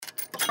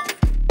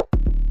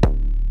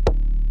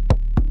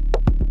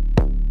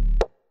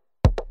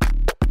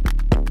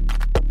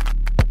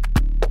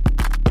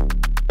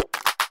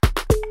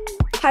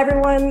Hi,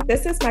 everyone.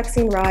 This is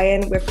Maxine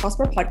Ryan with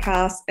Prosper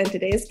Podcast, and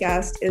today's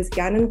guest is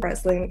Gannon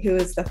Breslin, who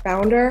is the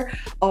founder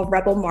of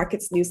Rebel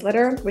Markets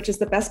Newsletter, which is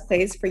the best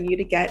place for you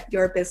to get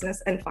your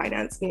business and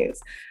finance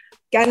news.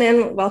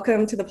 Gannon,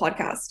 welcome to the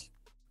podcast.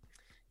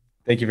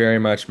 Thank you very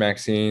much,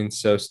 Maxine.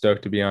 So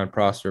stoked to be on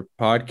Prosper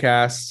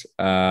Podcast.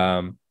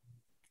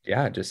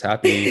 Just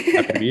happy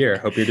to be here.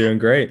 Hope you're doing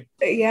great.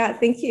 Yeah,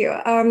 thank you.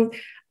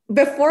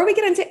 Before we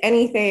get into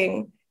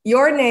anything,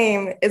 your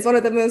name is one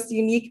of the most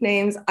unique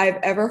names I've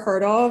ever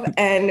heard of.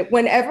 And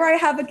whenever I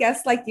have a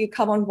guest like you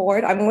come on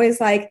board, I'm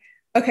always like,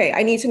 okay,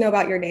 I need to know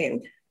about your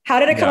name. How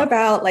did it come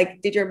about?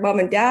 Like, did your mom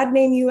and dad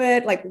name you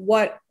it? Like,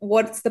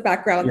 what's the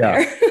background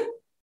there?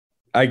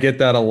 I get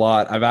that a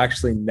lot. I've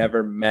actually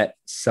never met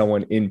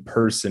someone in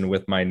person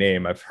with my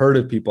name. I've heard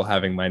of people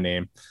having my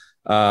name.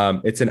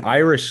 It's an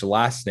Irish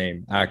last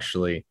name,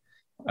 actually.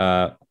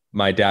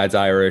 My dad's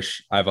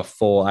Irish. I have a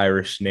full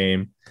Irish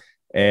name.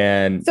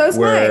 And so it's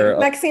mine,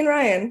 Maxine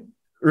Ryan.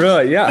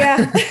 Really?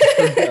 Yeah.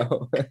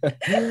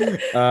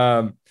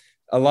 Yeah.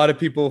 A lot of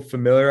people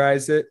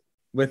familiarize it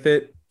with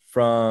it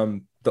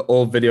from the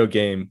old video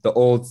game, the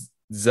old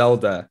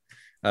Zelda.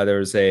 There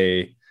was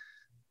a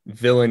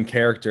villain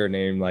character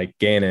named like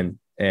Ganon.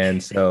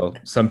 And so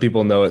some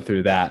people know it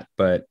through that,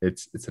 but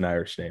it's an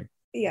Irish name.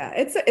 Yeah,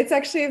 it's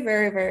actually a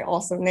very, very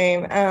awesome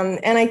name.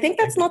 And I think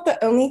that's not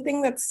the only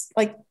thing that's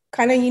like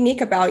kind of unique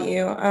about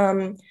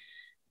you.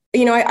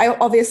 I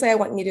obviously I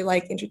want you to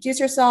like introduce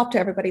yourself to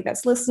everybody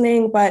that's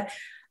listening, but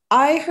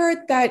I heard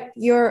that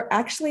you're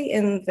actually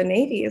in the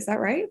Navy. Is that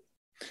right?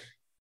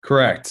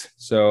 Correct.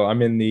 So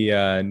I'm in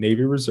the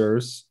Navy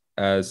Reserves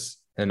as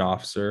an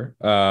officer.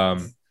 I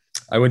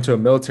went to a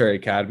military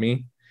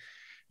academy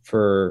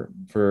for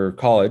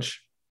college,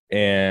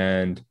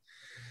 and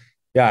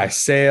I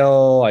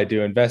sail, I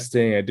do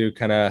investing, I do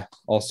kind of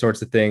all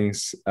sorts of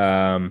things.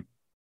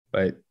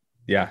 But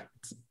yeah,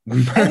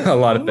 a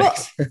lot of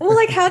things. Well,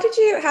 like how did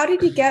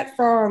you get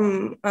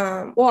from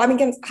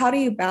how do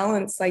you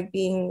balance like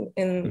being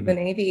in the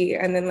Navy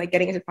and then like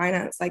getting into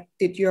finance? Like,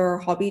 did your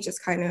hobby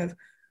just kind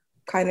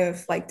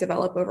of like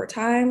develop over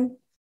time?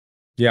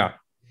 Yeah.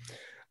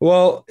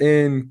 Well,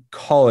 in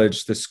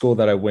college, the school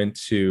that I went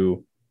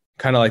to,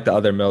 kind of like the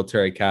other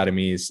military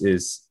academies,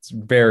 is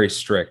very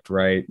strict,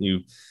 right?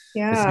 It's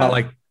not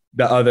like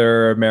the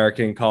other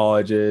American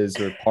colleges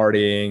or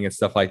partying and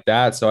stuff like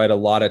that. So I had a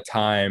lot of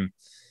time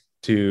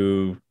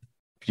to,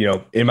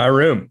 in my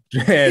room.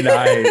 And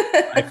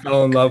I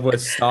fell in love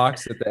with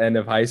stocks at the end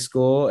of high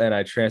school, and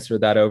I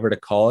transferred that over to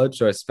college.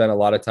 So I spent a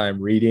lot of time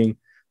reading,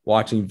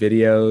 watching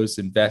videos,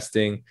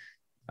 investing.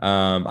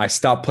 I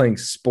stopped playing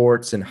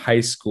sports in high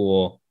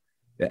school,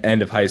 the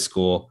end of high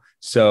school.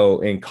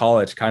 So in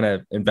college, kind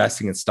of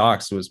investing in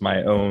stocks was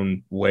my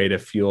own way to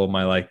fuel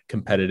my like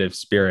competitive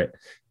spirit.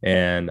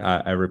 And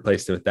I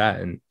replaced it with that.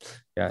 And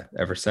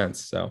ever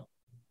since. So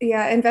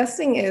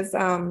investing is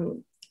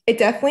it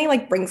definitely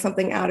like brings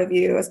something out of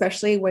you,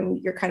 especially when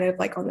you're kind of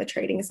like on the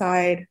trading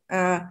side.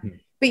 But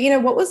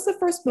what was the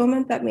first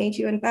moment that made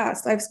you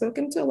invest? I've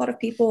spoken to a lot of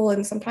people,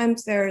 and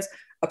sometimes there's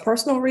a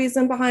personal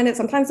reason behind it.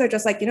 Sometimes they're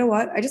just like, you know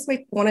what? I just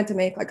wanted to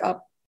make like a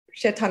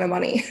shit ton of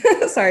money.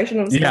 Sorry, I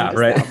shouldn't have said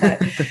right. That,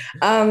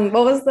 but,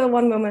 what was the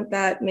one moment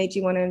that made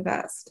you want to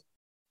invest?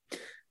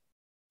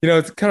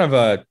 It's I kind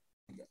of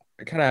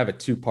have a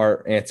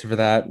two-part answer for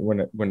that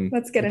when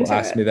Let's get people into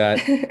ask it. me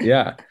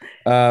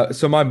that.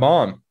 So my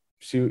mom,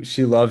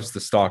 she loves the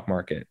stock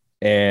market,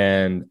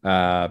 and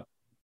my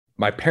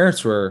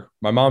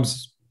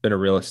mom's been a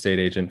real estate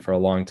agent for a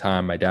long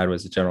time. My dad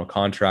was a general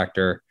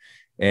contractor,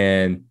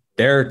 and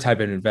their type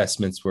of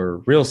investments were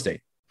real estate,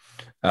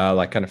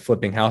 like kind of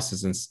flipping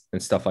houses and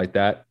stuff like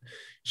that.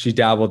 She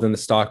dabbled in the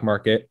stock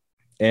market.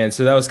 And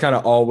so that was kind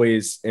of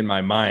always in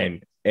my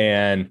mind.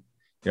 And,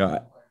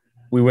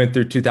 we went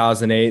through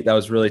 2008. That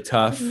was really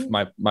tough.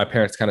 Mm-hmm. My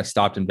parents kind of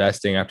stopped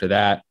investing after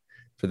that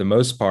for the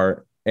most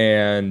part.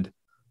 And,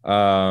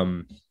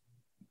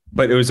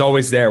 but it was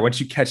always there.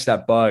 Once you catch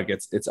that bug,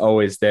 it's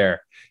always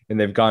there, and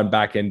they've gone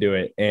back into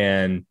it.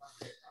 And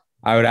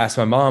I would ask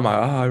my mom,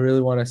 I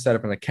really want to set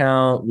up an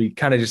account. We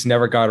kind of just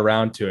never got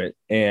around to it.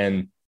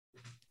 And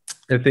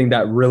the thing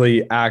that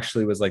really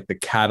actually was like the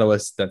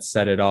catalyst that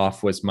set it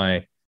off was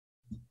my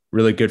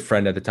really good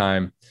friend at the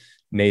time,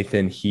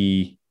 Nathan.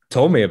 He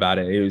told me about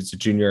it. He was a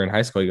junior in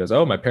high school. He goes,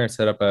 "Oh, my parents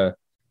set up an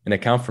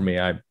account for me.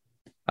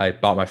 I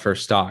bought my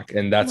first stock."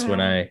 And that's when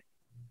I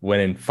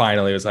went and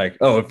finally was like,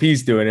 "Oh, if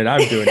he's doing it,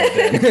 I'm doing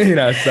it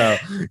then." So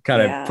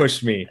kind of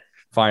pushed me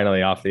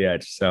finally off the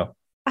edge. So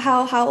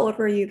how old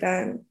were you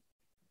then?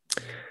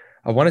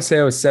 I want to say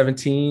I was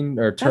 17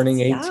 or turning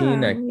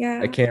 18.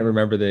 I can't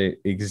remember the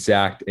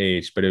exact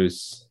age, but it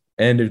was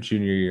end of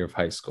junior year of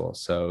high school.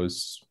 So it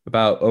was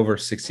about over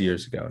 6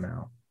 years ago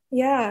now.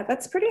 Yeah,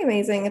 that's pretty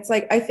amazing. It's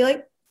like, I feel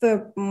like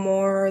the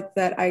more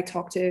that I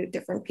talk to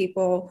different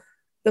people,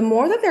 the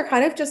more that they're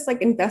kind of just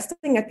like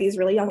investing at these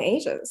really young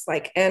ages.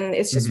 Like, and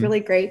it's just really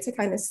great to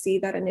kind of see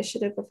that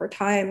initiative over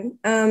time.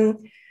 But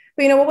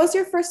what was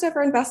your first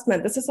ever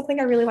investment? This is something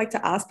I really like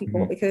to ask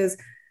people because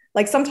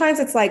Like sometimes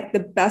it's like the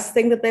best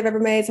thing that they've ever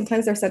made.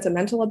 Sometimes they're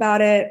sentimental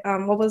about it.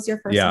 What was your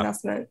first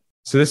investment?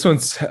 So this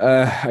one's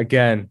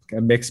again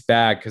a mixed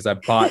bag because I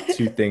bought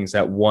two things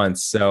at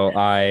once. So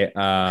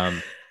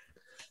I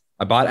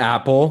bought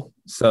Apple,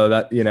 so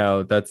that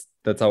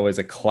that's always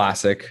a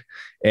classic,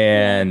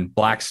 and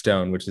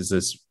Blackstone, which is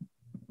this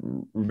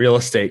real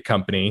estate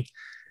company,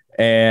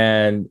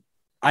 and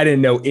I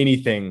didn't know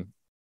anything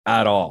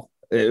at all.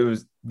 It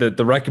was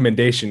the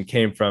recommendation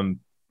came from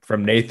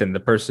Nathan, the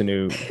person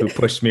who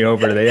pushed me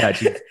over the edge.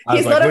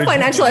 He's not a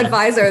financial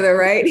advisor though,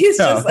 right? He's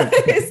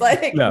just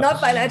like not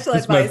financial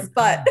advice,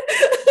 but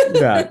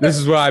yeah, this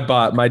is what I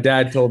bought. My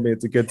dad told me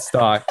it's a good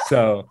stock.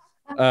 So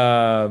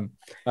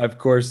of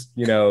course,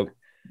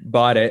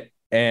 bought it.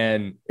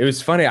 And it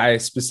was funny. I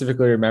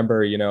specifically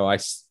remember,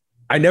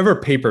 I never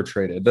paper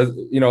traded.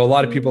 A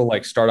lot of people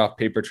like start off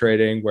paper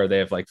trading where they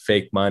have like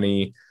fake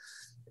money.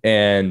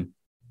 And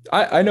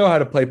I know how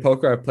to play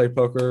poker. I've played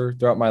poker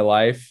throughout my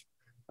life.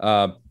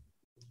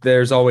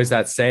 There's always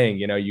that saying,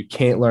 you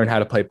can't learn how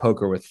to play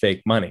poker with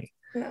fake money.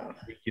 No.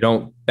 You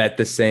don't bet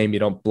the same. You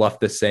don't bluff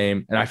the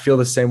same. And I feel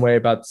the same way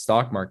about the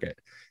stock market.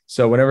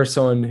 So whenever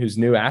someone who's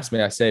new asks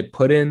me, I say,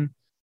 put in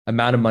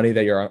amount of money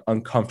that you're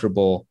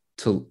uncomfortable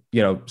to,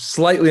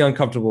 slightly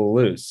uncomfortable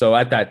to lose. So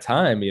at that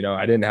time,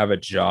 I didn't have a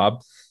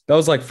job. That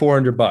was like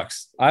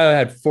 $400. I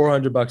had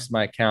 $400 in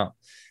my account,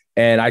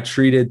 and I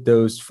treated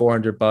those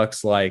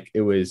 $400 like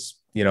it was,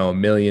 $1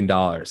 million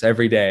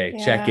every day,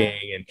 checking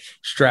and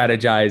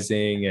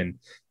strategizing,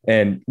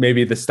 and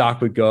maybe the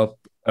stock would go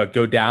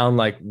down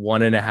like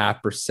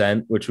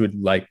 1.5%, which would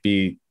like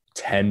be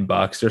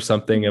 $10 or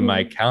something in my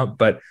account.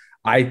 But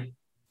I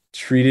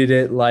treated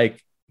it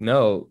like,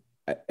 no,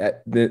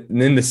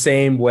 in the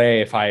same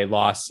way, if I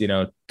lost,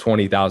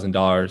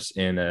 $20,000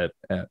 in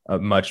a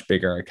much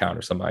bigger account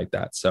or something like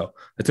that. So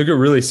I took it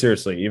really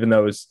seriously, even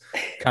though it was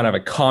kind of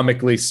a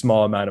comically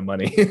small amount of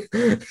money.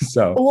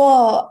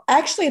 Well,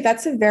 actually,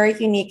 that's a very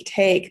unique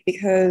take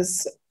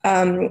because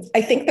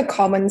I think the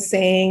common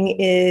saying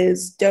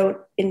is don't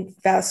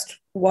invest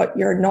what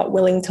you're not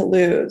willing to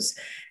lose.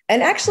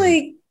 And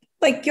actually,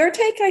 like your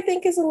take, I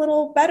think is a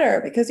little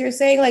better because you're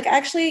saying like,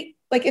 actually,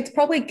 like it's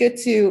probably good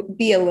to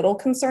be a little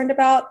concerned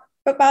about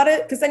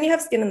it because then you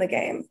have skin in the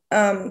game.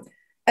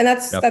 And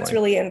that's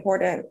really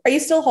important. Are you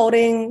still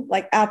holding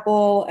like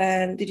Apple,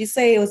 and did you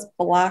say it was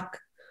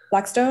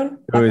Blackstone?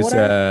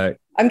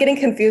 I'm getting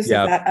confused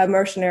with that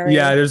mercenary.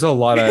 Yeah, there's a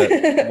lot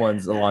of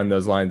ones along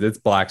those lines. It's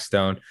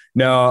Blackstone.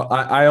 No,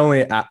 I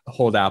only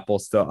hold Apple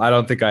still. I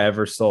don't think I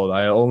ever sold.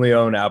 I only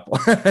own Apple.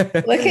 Look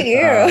at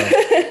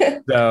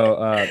you.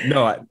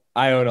 No,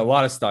 I own a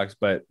lot of stocks,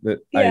 but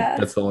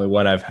that's the only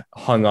one I've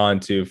hung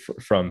on to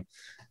from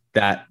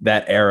that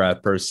era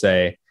per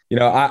se.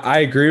 I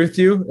agree with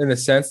you in the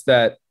sense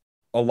that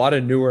a lot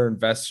of newer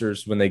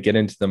investors, when they get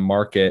into the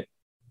market,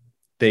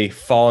 they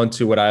fall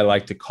into what I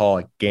like to call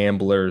a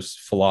gambler's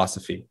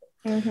philosophy,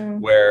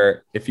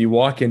 where if you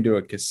walk into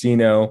a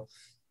casino,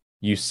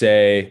 you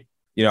say,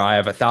 I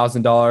have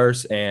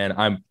 $1,000 and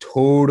I'm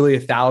totally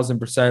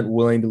 1,000%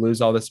 willing to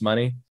lose all this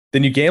money.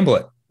 Then you gamble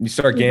it. You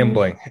start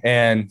gambling.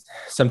 And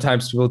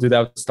sometimes people do that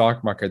with the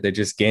stock market. They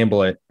just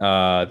gamble it.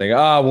 They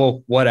go,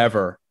 well,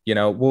 whatever.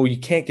 Well, you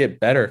can't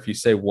get better if you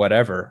say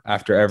whatever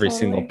after every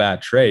single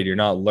bad trade. You're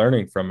not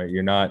learning from it.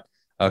 You're not,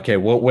 okay,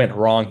 what went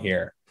wrong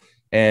here?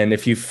 And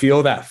if you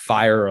feel that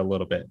fire a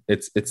little bit,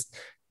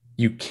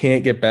 you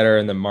can't get better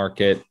in the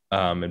market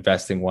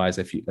investing wise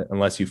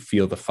unless you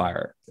feel the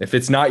fire. If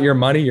it's not your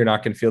money, you're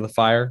not going to feel the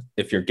fire.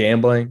 If you're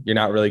gambling, you're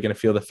not really going to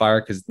feel the fire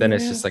because then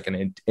it's just like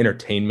an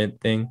entertainment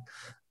thing.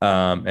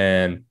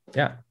 And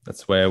yeah,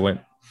 that's the way I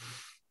went.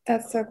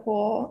 That's so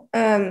cool.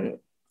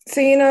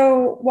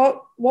 So,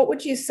 what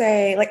would you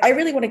say, like, I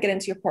really want to get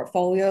into your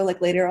portfolio, like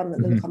later on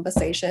in the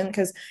conversation,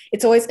 because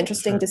it's always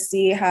interesting to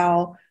see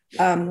how,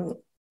 how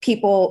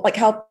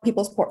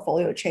people's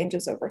portfolio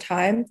changes over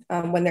time,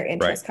 when their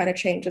interests kind of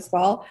change as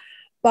well.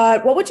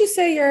 But what would you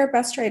say your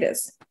best trade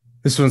is?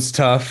 This one's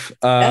tough.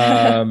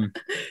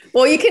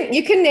 Well, you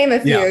can name a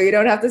few. Yeah. You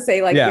don't have to say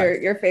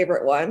your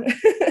favorite one.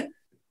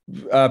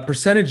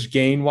 Percentage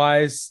gain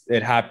wise,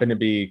 it happened to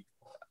be,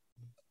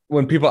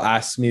 when people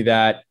ask me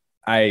that,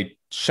 I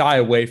shy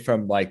away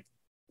from like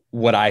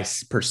what I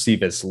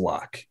perceive as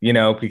luck,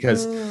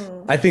 because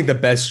I think the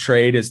best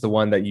trade is the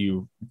one that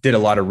you did a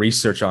lot of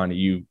research on.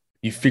 You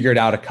figured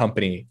out a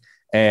company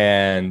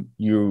and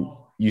you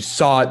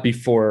saw it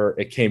before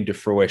it came to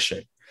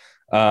fruition.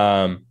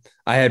 I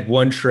had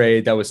one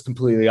trade that was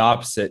completely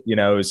opposite.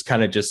 It was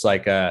kind of just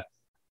like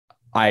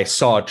I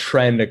saw a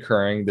trend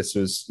occurring. This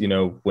was,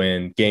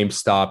 when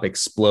GameStop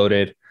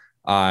exploded.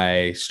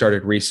 I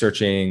started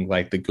researching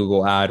like the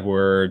Google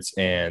AdWords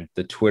and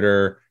the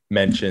Twitter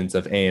mentions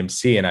of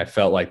AMC. And I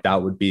felt like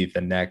that would be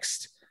the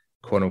next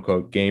quote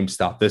unquote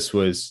GameStop. This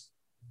was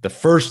the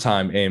first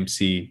time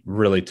AMC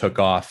really took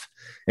off.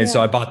 And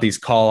so I bought these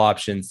call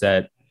options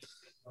that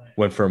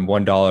went from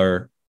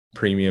 $1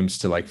 premiums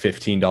to like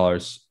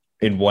 $15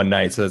 in one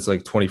night. So that's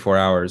like 24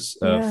 hours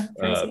of,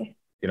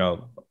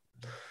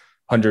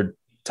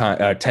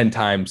 10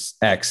 times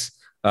X.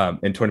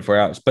 in 24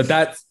 hours. But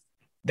that's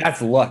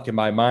luck in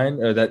my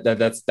mind, or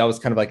that was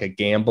kind of like a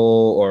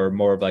gamble, or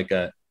more of like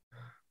a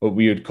what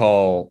we would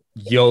call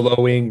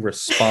YOLOing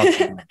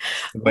responsibly.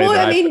 Well,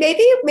 I mean,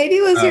 maybe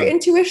it was your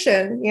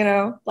intuition,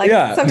 like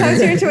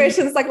sometimes your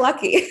intuition's like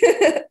lucky.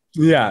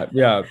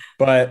 Yeah.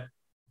 But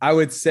I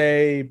would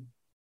say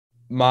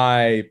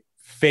my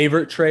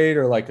favorite trade,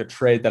 or like a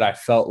trade that I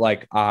felt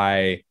like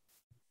I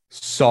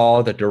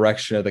saw the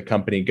direction of the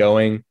company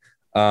going,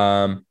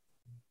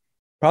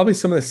 probably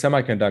some of the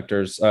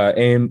semiconductors.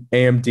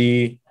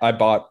 AMD, I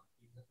bought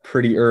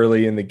pretty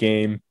early in the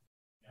game.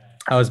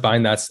 I was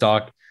buying that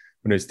stock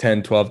when it was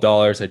 $10,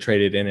 $12. I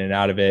traded in and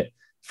out of it,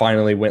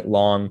 finally went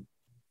long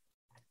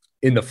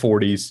in the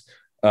 40s.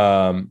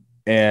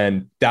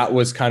 And that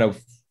was it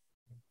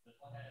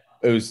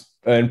was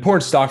an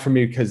important stock for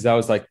me, because that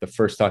was like the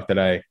first stock that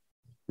I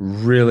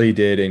really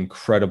did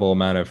incredible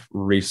amount of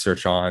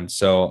research on.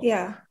 So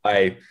yeah,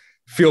 I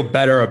feel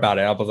better about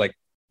it. I was like,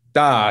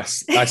 I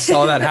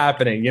saw that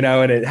happening,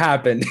 and it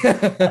happened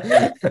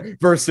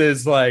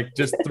versus like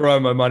just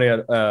throwing my money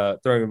at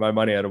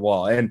a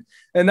wall. And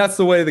that's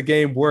the way the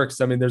game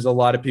works. I mean, there's a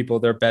lot of people,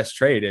 their best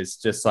trade is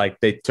just like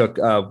they took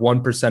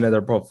 1% of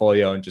their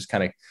portfolio and just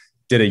kind of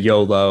did a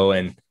YOLO,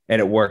 and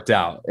it worked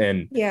out.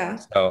 And yeah,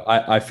 so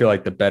I feel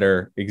like the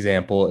better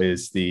example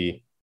is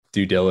the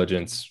due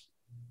diligence,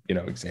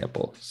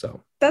 example.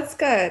 So that's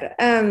good.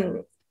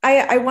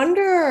 I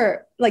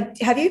wonder, like,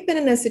 have you been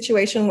in a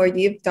situation where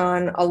you've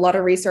done a lot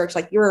of research,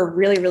 like you were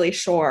really, really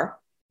sure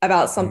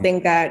about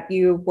something that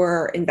you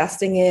were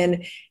investing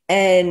in,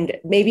 and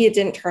maybe it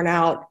didn't turn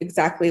out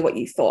exactly what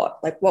you thought?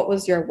 Like, what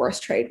was your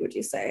worst trade, would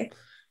you say?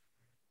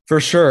 For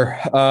sure.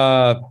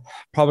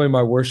 Probably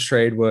my worst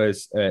trade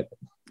was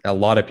a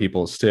lot of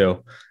people's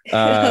too,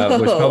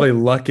 was probably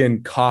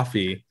Luckin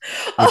Coffee,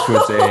 which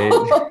was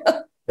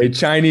a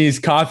Chinese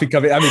coffee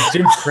company. I mean,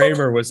 Jim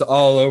Cramer was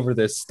all over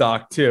this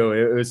stock too.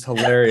 It was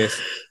hilarious.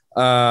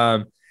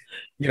 Coming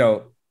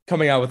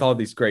out with all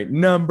these great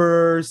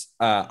numbers.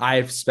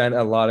 I've spent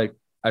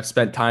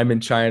time in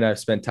China. I've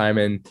spent time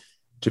in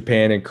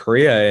Japan and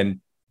Korea,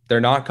 and they're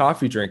not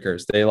coffee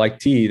drinkers. They like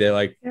tea. They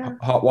like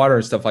hot water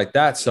and stuff like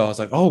that. So I was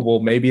like, oh, well,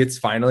 maybe it's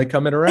finally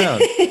coming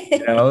around.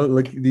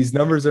 Look, these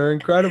numbers are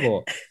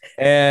incredible.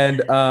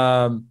 And,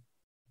 I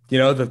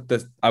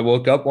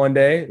woke up one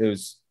day, it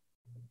was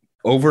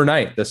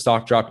overnight, the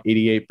stock dropped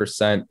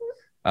 88%.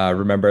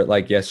 Remember it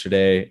like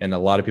yesterday, and a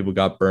lot of people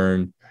got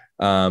burned.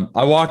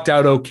 I walked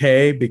out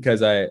okay,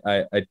 because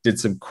I did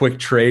some quick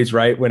trades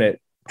right when it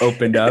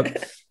opened up.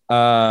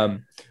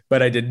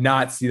 But I did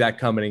not see that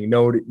coming.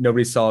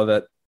 Nobody saw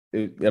that.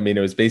 It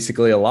was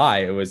basically a lie.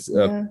 It was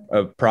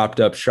a propped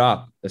up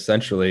shop,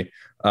 essentially.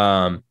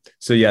 So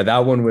yeah,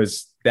 that one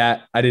was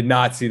that. I did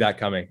not see that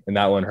coming, and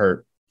that one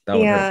hurt.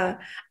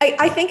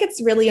 I think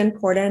it's really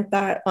important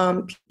that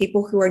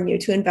people who are new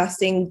to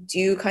investing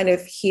do kind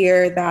of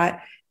hear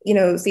that,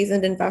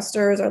 seasoned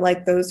investors, or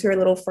like those who are a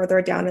little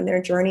further down in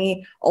their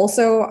journey,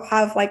 also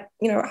have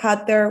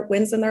had their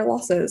wins and their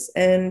losses.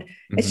 And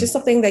it's just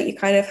something that you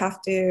kind of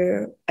have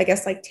to, I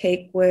guess, like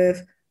take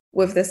with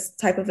this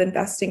type of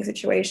investing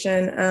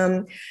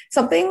situation.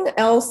 Something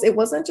else, it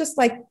wasn't just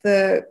like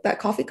that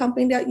coffee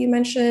company that you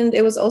mentioned.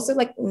 It was also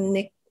like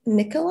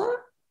Nikola.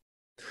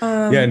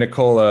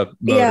 Nikola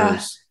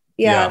Motors.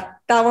 Yeah,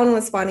 that one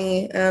was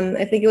funny.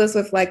 I think it was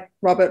with like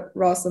Robert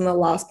Ross in the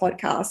last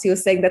podcast. He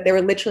was saying that they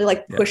were literally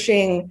like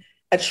pushing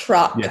a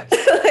truck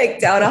like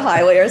down a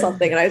highway or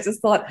something. And I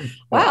just thought,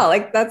 wow,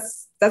 like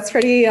that's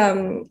pretty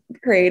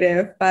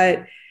creative.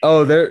 But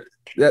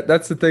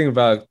that's the thing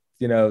about,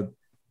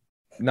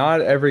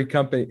 not every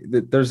company,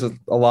 there's a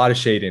lot of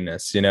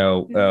shadiness,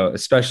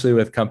 especially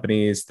with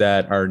companies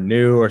that are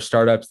new or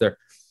startups.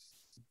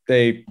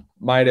 They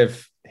might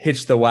have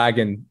hitched the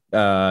wagon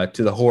to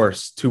the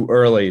horse too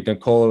early.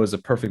 Nikola was a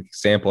perfect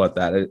example of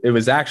that. It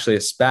was actually a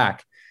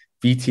SPAC,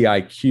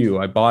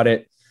 VTIQ. I bought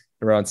it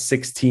around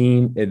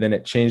 16, and then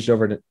it changed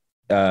over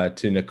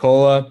to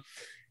Nikola,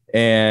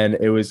 and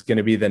it was going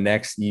to be the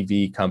next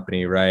EV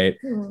company, right?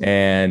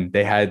 And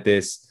they had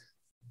this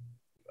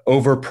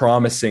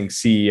over-promising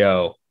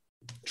CEO,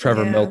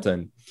 Trevor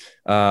Milton.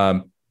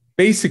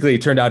 Basically,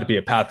 it turned out to be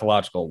a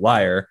pathological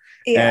liar,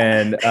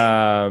 and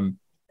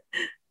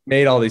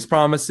made all these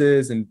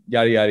promises and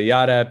yada, yada,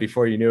 yada.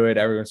 Before you knew it,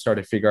 everyone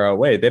started to figure out,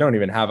 wait, they don't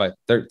even have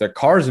their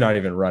car's not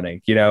even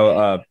running.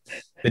 The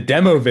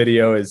demo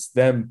video is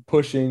them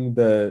pushing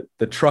the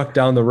truck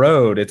down the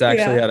road. It's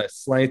actually at a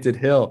slanted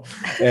hill,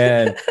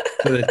 and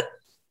the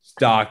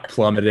stock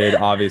plummeted.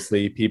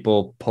 Obviously,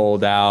 people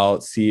pulled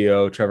out.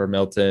 CEO Trevor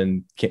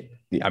Milton,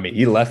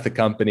 he left the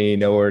company,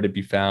 nowhere to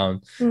be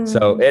found.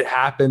 So it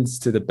happens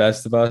to the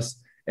best of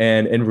us.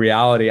 And in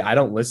reality, I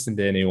don't listen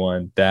to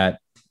anyone that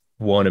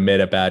won't admit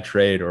a bad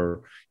trade,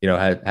 or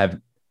have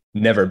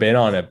never been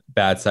on a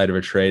bad side of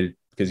a trade,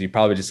 because you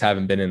probably just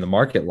haven't been in the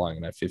market long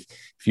enough. If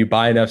you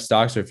buy enough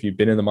stocks, or if you've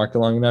been in the market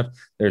long enough,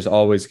 there's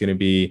always you're going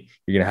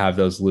to have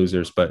those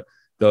losers, but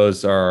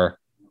those are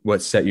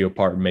what set you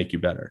apart and make you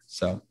better.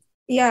 So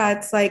yeah,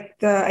 it's like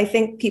I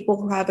think people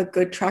who have a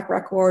good track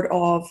record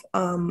of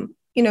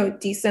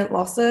decent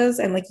losses,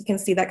 and like you can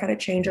see that kind of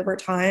change over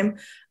time.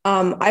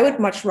 I would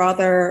much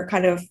rather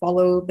kind of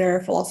follow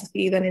their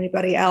philosophy than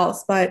anybody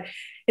else. But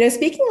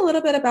speaking a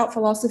little bit about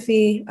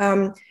philosophy,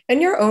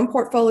 in your own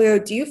portfolio,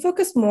 do you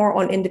focus more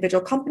on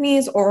individual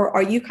companies, or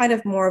are you kind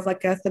of more of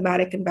like a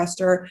thematic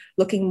investor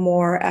looking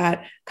more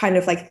at kind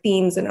of like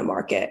themes in a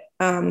market?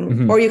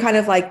 Or you kind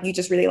of like, you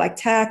just really like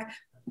tech?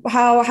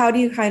 How do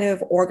you kind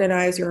of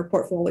organize your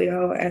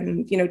portfolio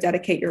and,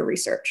 dedicate your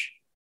research?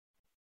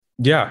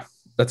 Yeah,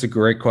 that's a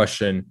great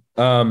question.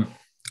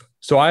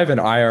 So I have an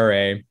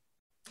IRA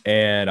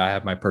and I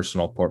have my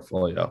personal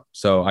portfolio.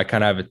 So I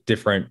kind of have a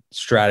different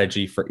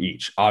strategy for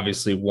each.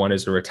 Obviously, one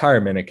is a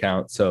retirement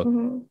account.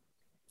 So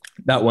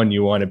that one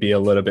you want to be a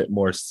little bit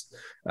more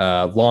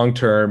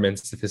long-term and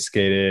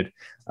sophisticated.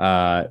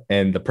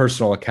 And the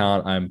personal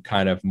account, I'm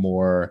kind of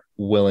more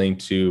willing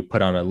to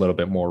put on a little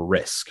bit more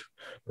risk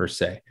per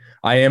se.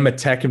 I am a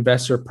tech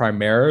investor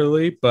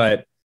primarily,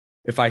 but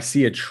if I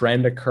see a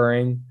trend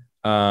occurring,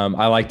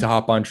 I like to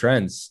hop on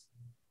trends.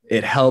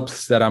 It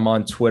helps that I'm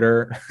on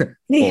Twitter.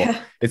 Well,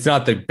 it's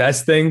not the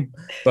best thing,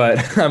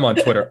 but I'm on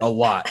Twitter a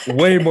lot,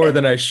 way more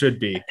than I should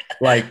be,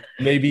 like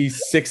maybe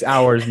 6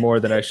 hours more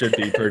than I should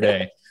be per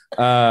day.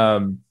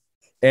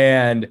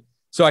 And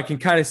so I can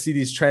kind of see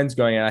these trends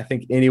going. And I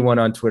think anyone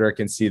on Twitter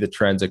can see the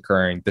trends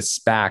occurring, the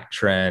SPAC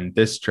trend,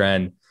 this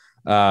trend.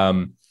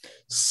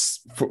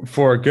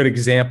 For a good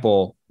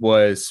example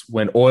was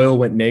when oil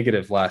went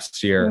negative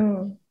last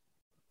year,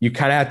 you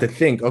kind of have to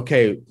think,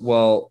 okay,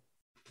 well,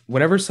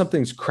 whenever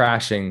something's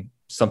crashing,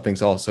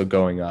 something's also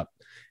going up.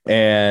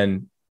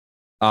 And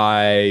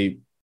we're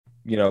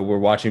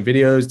watching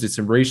videos, did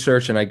some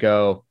research, and I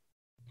go,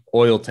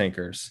 oil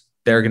tankers,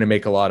 they're going to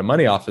make a lot of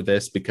money off of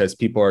this because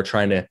people are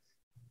trying to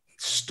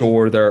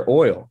store their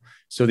oil.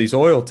 So these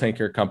oil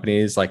tanker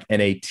companies like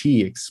NAT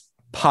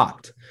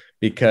popped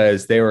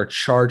because they were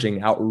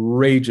charging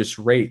outrageous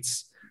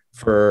rates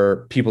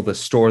for people to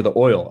store the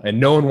oil. And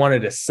no one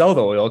wanted to sell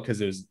the oil because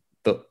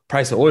the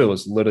price of oil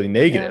was literally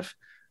negative.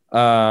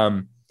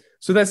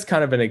 So that's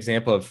kind of an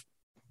example of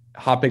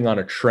hopping on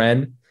a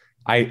trend.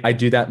 I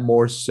do that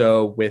more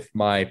so with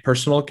my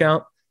personal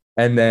account.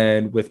 And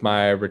then with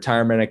my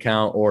retirement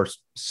account or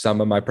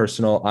some of my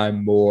personal,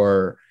 I'm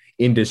more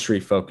industry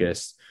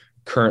focused.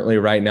 Currently,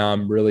 right now,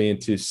 I'm really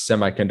into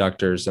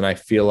semiconductors. And I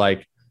feel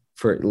like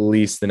for at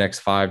least the next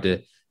 5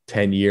 to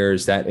 10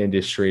 years, that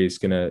industry is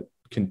going to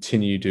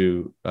continue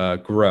to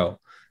grow.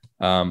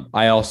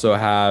 I also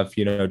have,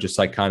 just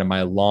like kind of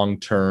my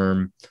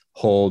long-term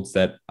holds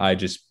that I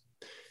just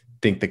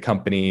think the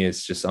company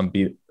is just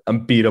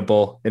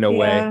unbeatable in a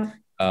way.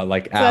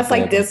 Like so Apple. That's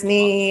like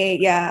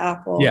Disney.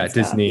 Apple. Yeah.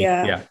 Disney.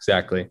 Yeah,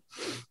 exactly.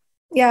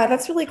 Yeah.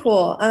 That's really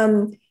cool.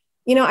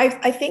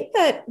 I think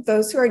that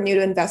those who are new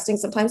to investing,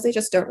 sometimes they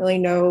just don't really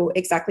know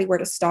exactly where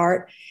to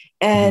start.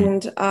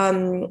 And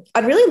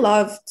I'd really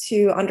love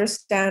to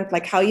understand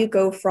like how you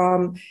go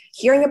from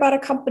hearing about a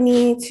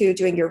company to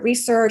doing your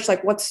research.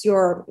 Like what's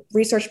your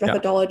research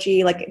methodology?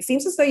 Yeah. Like it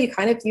seems as though you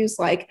kind of use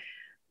like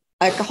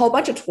a whole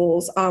bunch of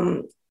tools.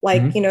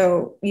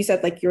 You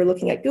said like you're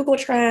looking at Google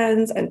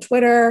Trends and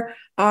Twitter.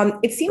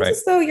 It seems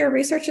as though your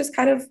research is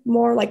kind of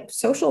more like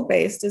social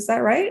based. Is that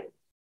right?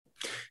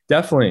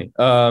 Definitely.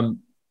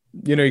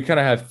 You kind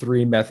of have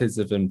 3 methods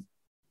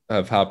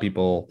of how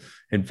people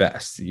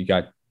invest. You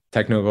got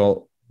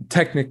technical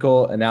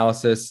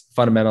analysis,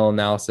 fundamental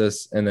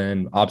analysis, and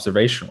then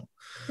observational.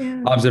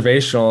 Yeah.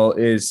 Observational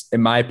is,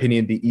 in my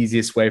opinion, the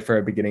easiest way for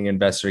a beginning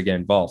investor to get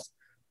involved.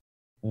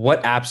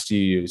 What apps do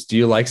you use? Do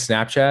you like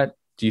Snapchat?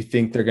 Do you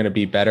think they're going to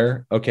be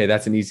better? Okay,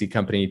 that's an easy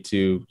company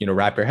to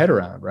wrap your head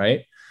around,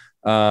 right?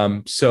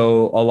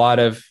 So a lot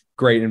of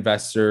great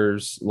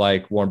investors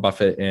like Warren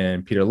Buffett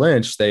and Peter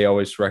Lynch, they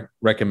always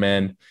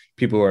recommend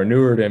people who are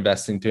newer to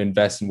investing to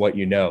invest in what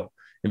you know,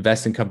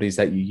 invest in companies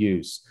that you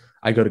use.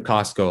 I go to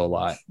Costco a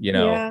lot,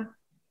 Yeah.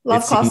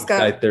 Love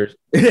Costco.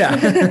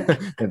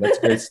 That's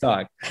great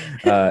stock,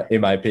 in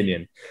my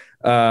opinion.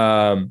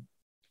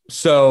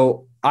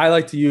 So I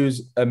like to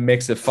use a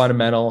mix of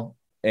fundamental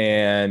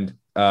and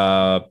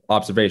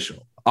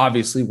observational.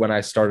 Obviously, when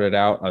I started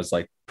out, I was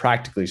like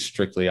practically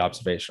strictly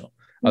observational.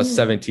 I was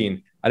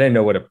 17. I didn't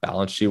know what a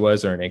balance sheet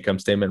was or an income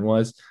statement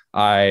was.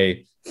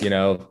 I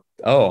have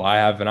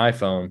an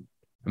iPhone.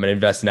 I'm going to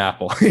invest in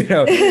Apple,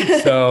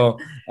 So,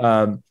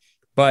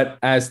 but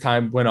as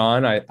time went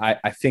on,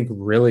 I think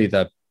really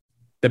the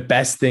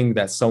best thing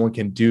that someone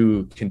can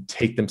do can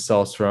take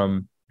themselves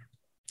to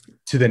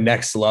the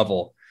next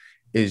level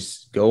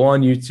is go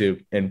on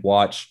YouTube and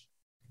watch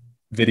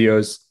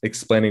videos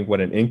explaining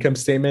what an income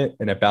statement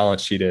and a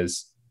balance sheet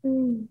is.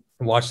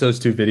 Watch those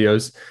 2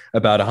 videos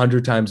about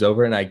 100 times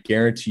over. And I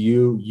guarantee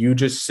you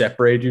just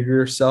separated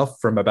yourself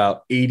from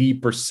about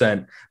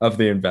 80% of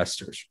the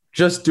investors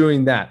just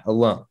doing that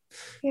alone.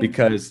 Yeah.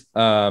 Because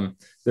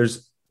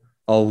there's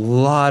a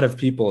lot of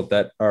people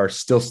that are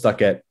still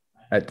stuck at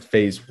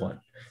phase 1.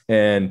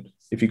 And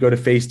if you go to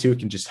phase 2, it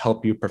can just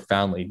help you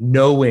profoundly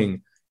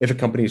knowing if a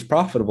company is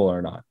profitable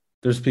or not.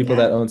 There's people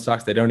that own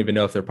stocks, they don't even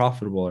know if they're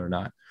profitable or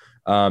not.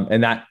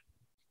 And that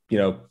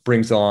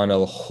brings on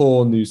a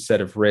whole new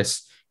set of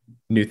risks,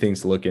 new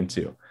things to look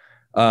into.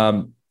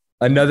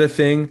 Another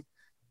thing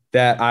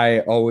that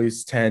I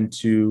always tend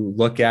to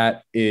look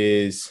at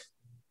is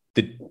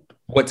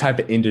what type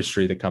of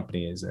industry the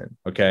company is in.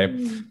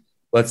 Okay.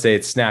 Let's say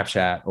it's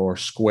Snapchat or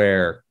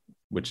Square,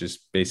 which is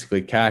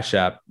basically Cash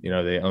App.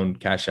 They own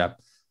Cash App.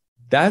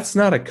 That's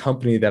not a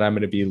company that I'm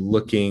going to be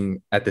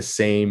looking at the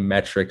same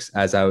metrics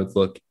as I would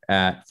look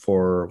at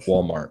for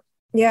Walmart.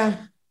 Yeah.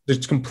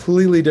 There's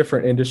completely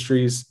different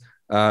industries.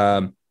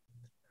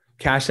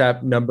 Cash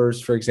App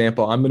numbers, for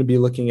example, I'm going to be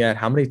looking at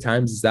how many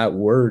times is that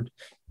word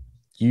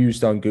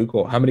used on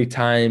Google? How many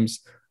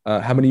times,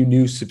 how many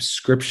new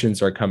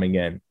subscriptions are coming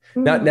in?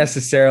 Not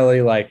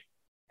necessarily like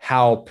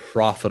how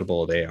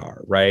profitable they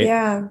are, right?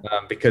 Yeah.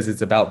 Because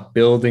it's about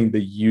building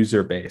the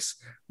user base,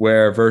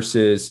 where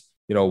versus,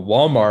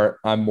 Walmart,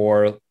 I'm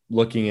more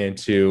looking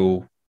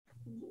into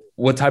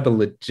what type of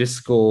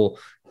logistical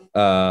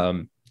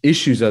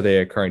issues are they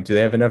occurring? Do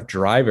they have enough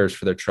drivers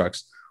for their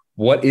trucks?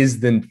 What is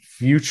the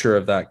future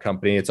of that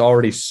company? It's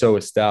already so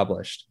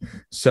established.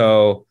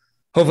 So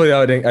hopefully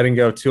I didn't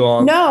go too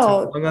long.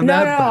 No, on no.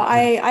 that, but,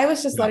 I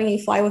was just letting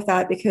you fly with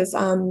that because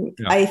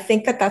I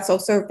think that's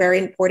also very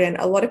important.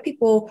 A lot of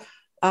people,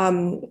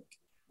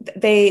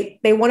 they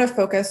want to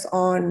focus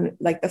on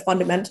like the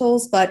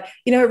fundamentals, but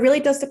it really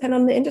does depend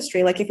on the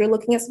industry. Like if you're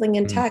looking at something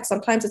in tech,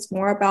 sometimes it's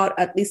more about,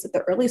 at least at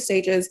the early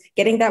stages,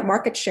 getting that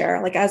market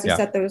share. Like as you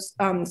said, those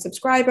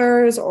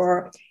subscribers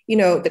or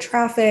the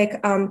traffic.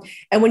 And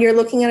when you're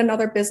looking at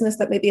another business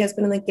that maybe has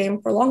been in the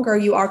game for longer,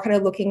 you are kind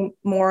of looking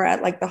more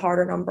at like the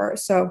harder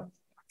numbers. So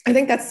I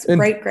think that's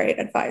great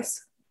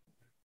advice.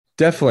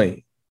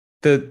 Definitely.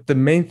 The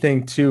main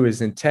thing too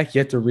is in tech, you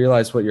have to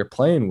realize what you're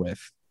playing with.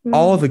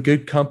 All the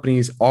good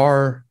companies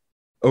are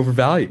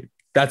overvalued.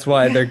 That's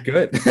why they're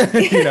good,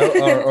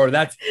 or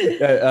that's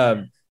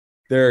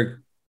they're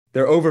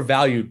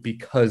overvalued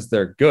because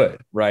they're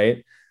good,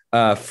 right?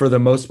 For the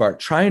most part,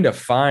 trying to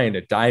find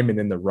a diamond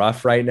in the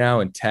rough right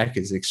now in tech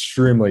is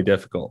extremely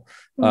difficult.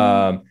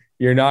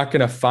 You're not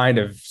going to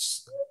find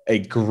a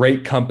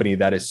great company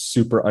that is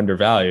super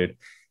undervalued.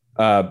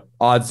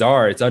 Odds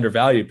are it's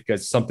undervalued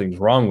because something's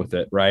wrong with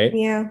it, right?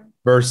 Yeah.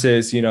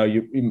 Versus,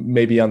 you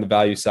maybe on the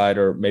value side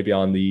or maybe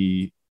on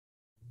the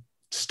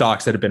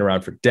stocks that have been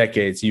around for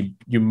decades,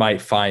 you might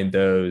find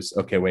those,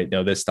 okay, wait,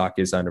 no, this stock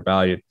is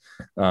undervalued.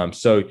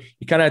 So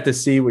you kind of have to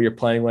see what you're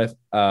playing with.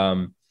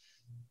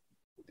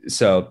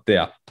 So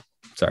yeah,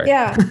 sorry.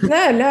 Yeah,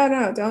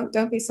 no,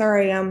 don't be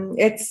sorry.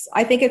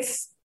 I think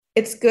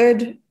it's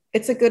good.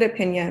 It's a good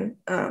opinion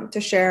to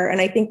share. And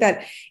I think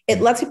that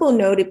it lets people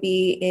know to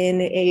be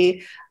in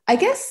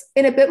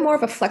a bit more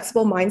of a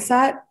flexible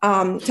mindset,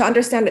 to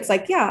understand it's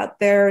like,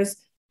 there's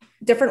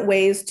different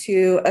ways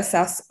to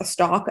assess a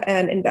stock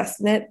and invest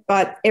in it,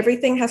 but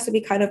everything has to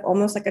be kind of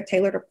almost like a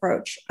tailored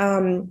approach.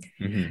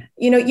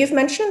 You've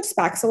mentioned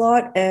SPACs a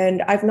lot,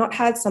 and I've not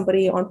had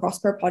somebody on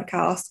Prosper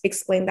podcast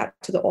explain that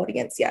to the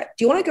audience yet.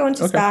 Do you want to go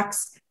into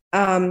SPACs?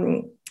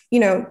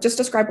 Just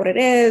describe what it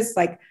is.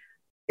 Like,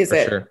 is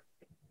it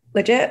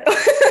legit?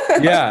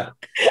 Yeah.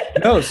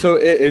 No, so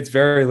it's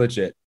very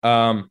legit.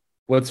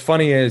 What's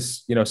funny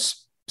is,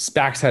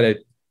 SPACs had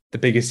the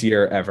biggest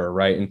year ever,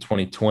 right? In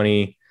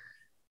 2020,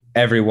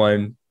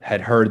 everyone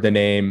had heard the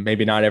name.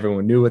 Maybe not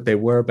everyone knew what they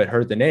were, but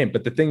heard the name.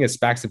 But the thing is,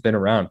 SPACs have been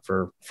around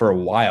for a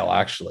while,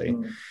 actually.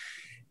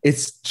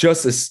 It's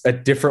just a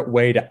different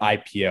way to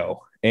IPO,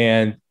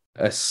 and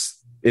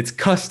it's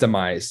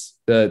customized.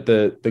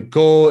 The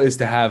goal is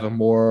to have a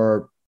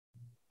more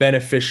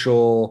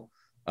beneficial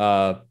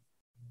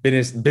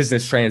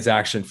business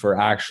transaction for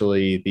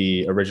actually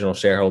the original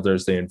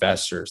shareholders, the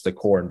investors, the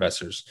core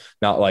investors,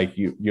 not like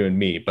you and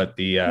me, but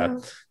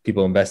the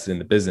people invested in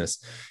the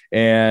business.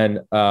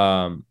 And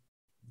the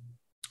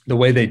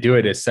way they do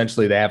it is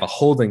essentially they have a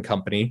holding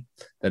company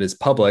that is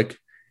public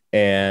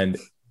and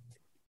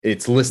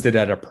it's listed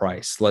at a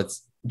price.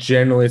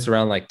 Generally it's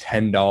around like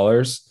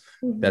 $10.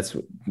 That's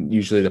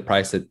usually the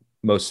price that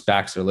most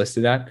SPACs are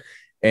listed at.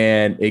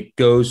 And it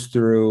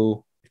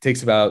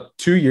takes about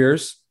 2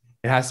 years.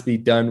 It has to be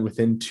done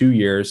within 2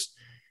 years.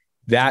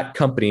 That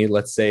company,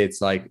 let's say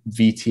it's like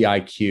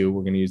VTIQ.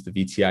 We're going to use the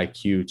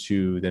VTIQ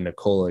to the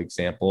Nikola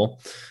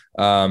example.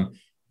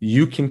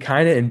 You can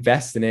kind of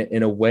invest in it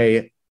in a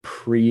way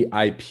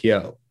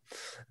pre-IPO.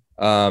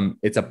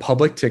 It's a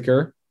public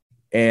ticker,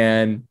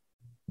 and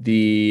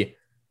the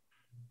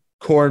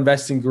core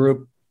investing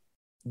group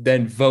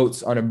then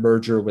votes on a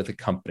merger with a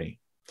company.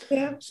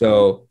 Yeah.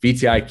 So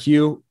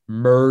VTIQ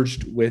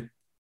merged with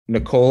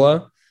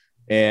Nikola,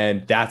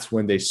 and that's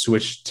when they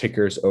switched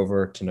tickers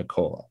over to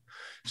Nikola.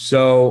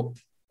 So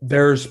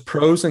there's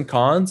pros and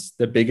cons.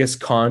 The biggest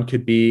con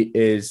could be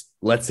is,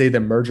 let's say the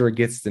merger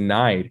gets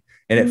denied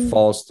and it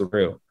falls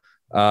through.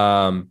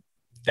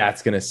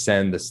 That's going to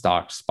send the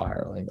stock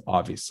spiraling.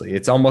 Obviously,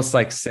 it's almost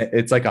like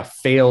it's like a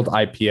failed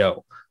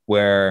IPO,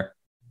 where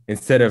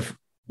instead of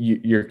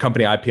your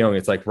company IPOing,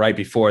 it's like right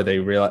before they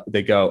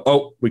go,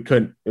 oh, we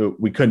couldn't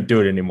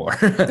do it anymore.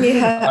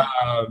 Yeah.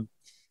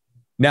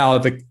 Now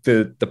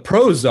the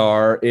pros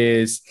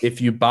is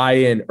if you buy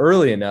in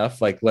early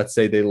enough, like let's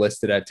say they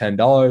listed at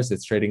 $10,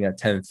 it's trading at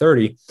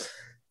 10.30.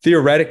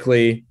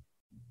 Theoretically,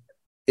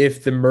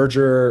 if the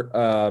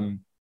merger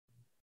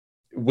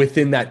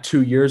within that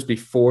 2 years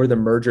before the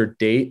merger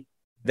date,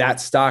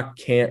 that stock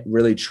can't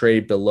really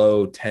trade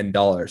below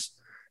 $10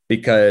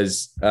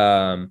 because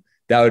that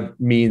would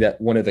mean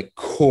that one of the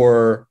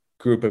core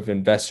group of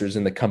investors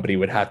in the company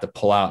would have to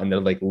pull out, and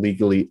they're like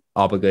legally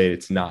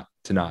obligated to not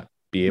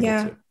be able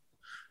to.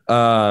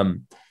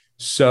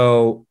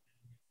 So,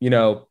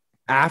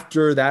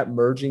 after that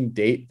merging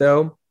date,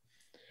 though,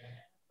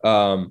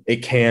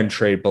 it can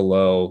trade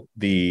below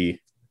the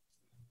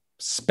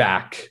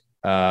SPAC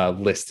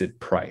listed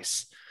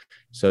price.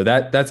 So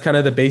that's kind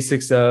of the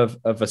basics of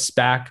a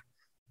SPAC.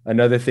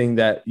 Another thing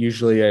that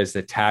usually is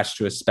attached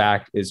to a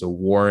SPAC is a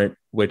warrant,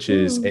 which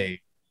is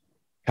a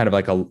kind of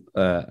like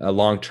a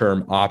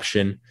long-term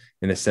option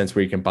in a sense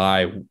where you can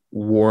buy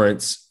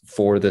warrants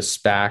for the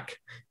SPAC.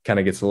 Kind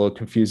of gets a little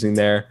confusing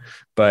there,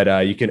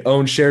 but you can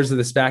own shares of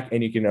the SPAC,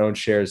 and you can own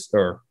shares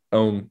or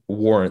own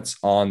warrants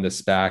on the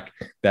SPAC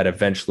that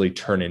eventually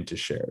turn into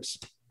shares.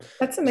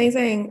 That's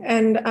amazing.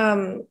 And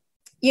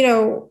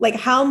like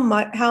how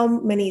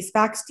many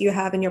SPACs do you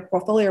have in your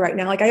portfolio right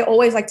now? Like I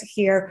always like to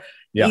hear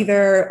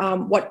either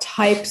what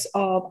types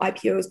of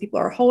IPOs people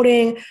are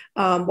holding,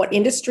 what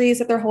industries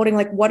that they're holding,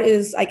 like what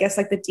is, I guess,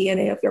 like the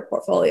DNA of your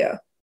portfolio?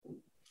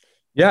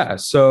 Yeah.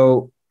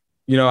 So,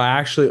 I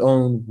actually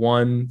own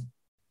one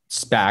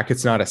SPAC.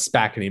 It's not a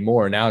SPAC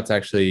anymore. Now it's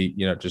actually,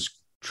 just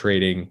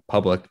trading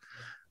public.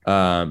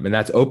 And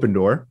that's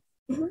Opendoor.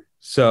 Mm-hmm.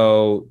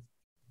 So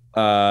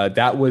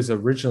that was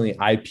originally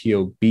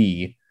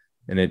IPOB,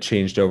 and it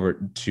changed over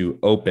to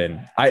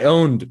Open. I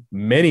owned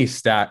many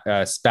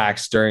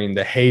SPACs during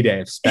the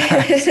heyday of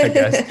SPACs, I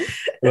guess.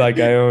 Like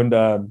I owned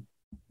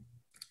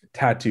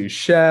Tattoo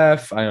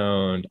Chef. I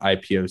owned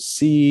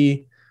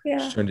IPOC,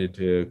 which turned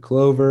into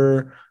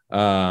Clover,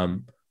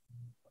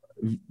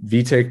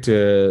 VTech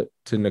to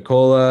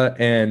Nikola.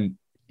 And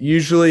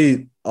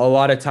usually a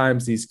lot of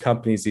times these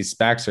companies, these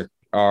SPACs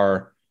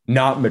are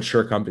not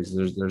mature companies.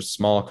 There's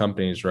small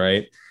companies,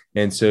 right?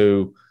 And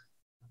so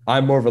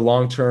I'm more of a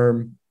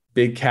long-term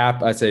big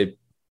cap, I'd say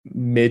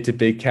mid to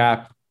big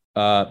cap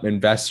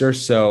investor.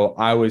 So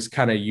I was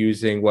kind of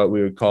using what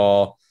we would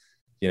call,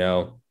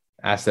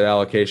 asset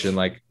allocation,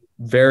 like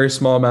very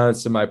small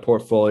amounts in my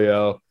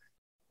portfolio,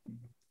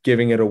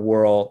 giving it a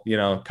whirl,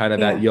 kind of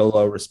that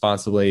YOLO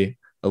responsibly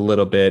a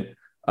little bit.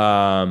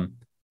 But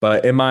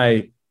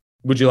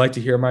would you like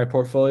to hear my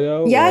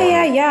portfolio?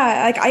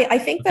 Yeah. Like I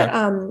think that,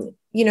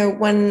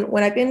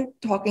 when I've been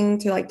talking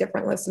to like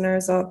different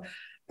listeners of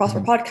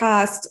Prosper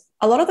Podcast,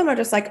 a lot of them are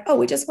just like, oh,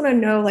 we just want to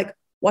know like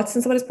what's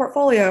in somebody's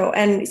portfolio.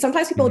 And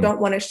sometimes people don't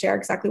want to share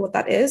exactly what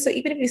that is. So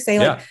even if you say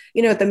like,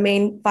 the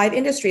main 5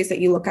 industries that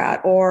you look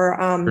at, or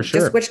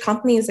just which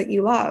companies that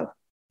you love.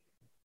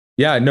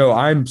 Yeah, no,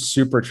 I'm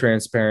super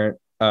transparent.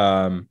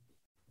 I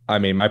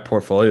mean, my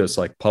portfolio is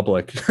like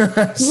public.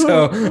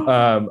 So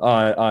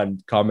on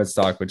Common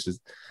Stock, which is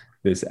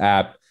this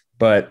app,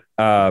 but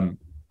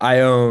I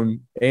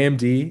own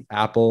AMD,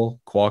 Apple,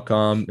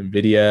 Qualcomm,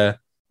 NVIDIA,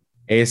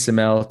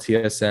 ASML,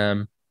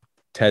 TSM,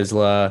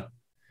 Tesla,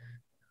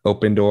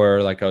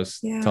 Opendoor, like I was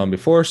telling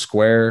before,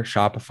 Square,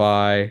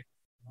 Shopify,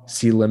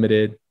 C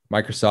Limited,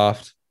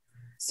 Microsoft,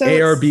 so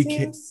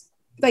ARBK.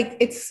 Like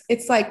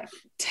it's like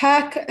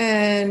tech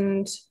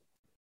and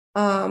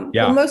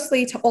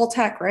mostly all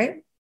tech,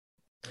 right?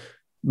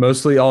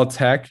 Mostly all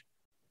tech.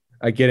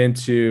 I get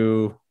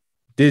into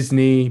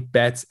Disney,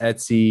 Bets,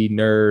 Etsy,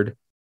 Nerd,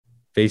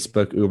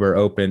 Facebook, Uber,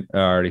 Open. I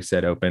already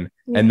said Open.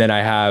 And then I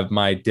have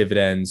my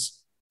dividend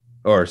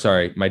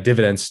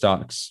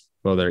stocks.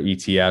 Well, they're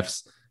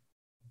ETFs,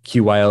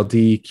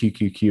 QYLD,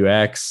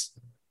 QQQX,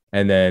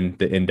 and then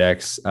the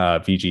index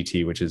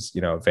VGT, which is,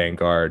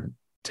 Vanguard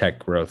Tech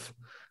Growth.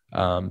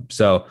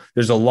 So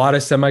there's a lot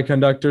of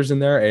semiconductors in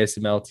there,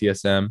 ASML,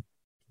 TSM,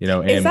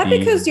 AMD. Is that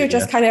because you're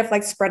just kind of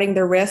like spreading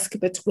the risk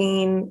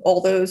between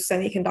all those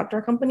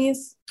semiconductor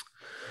companies?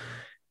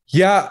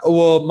 Yeah,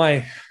 well,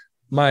 my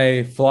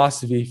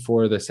philosophy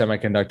for the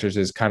semiconductors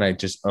is kind of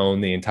just own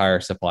the entire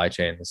supply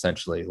chain,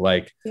 essentially.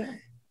 Like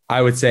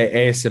I would say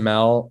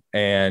ASML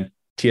and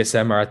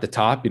TSM are at the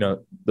top,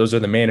 those are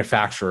the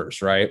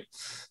manufacturers, right?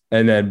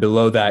 And then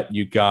below that,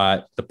 you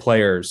got the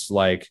players,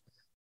 like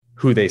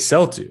who they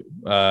sell to.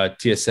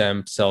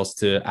 TSM sells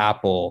to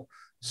Apple,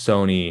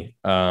 Sony,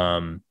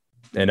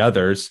 and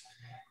others.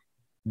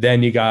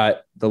 Then you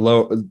got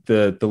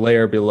the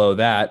layer below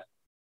that,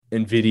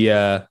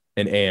 NVIDIA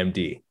and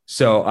AMD.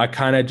 So I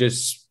kind of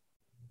just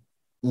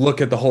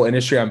look at the whole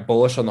industry. I'm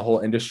bullish on the whole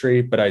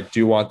industry, but I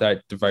do want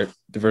that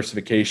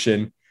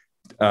diversification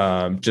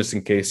just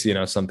in case,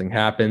 something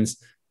happens.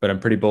 But I'm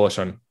pretty bullish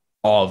on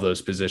all of those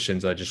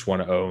positions. I just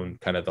want to own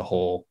kind of the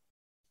whole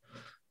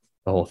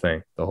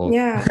thing.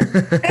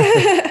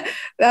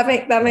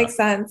 That makes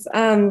sense.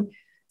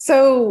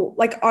 So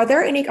like, are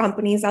there any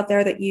companies out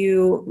there that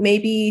you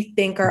maybe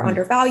think are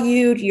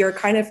undervalued? You're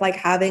kind of like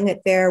having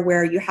it there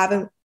where you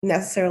haven't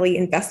necessarily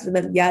invested in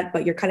them yet,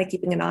 but you're kind of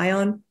keeping an eye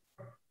on?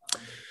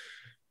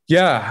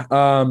 Yeah.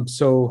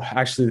 So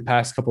actually the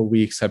past couple of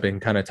weeks I've been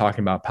kind of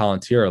talking about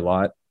Palantir a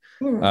lot.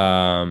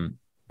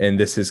 And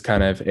this is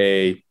kind of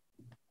a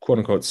quote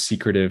unquote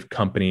secretive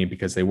company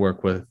because they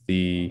work with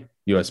the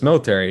US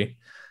military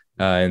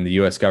and the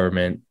US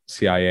government,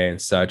 CIA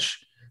and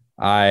such.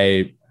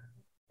 It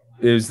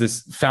was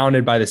this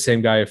founded by the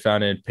same guy who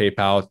founded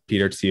PayPal,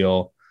 Peter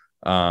Thiel.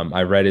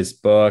 I read his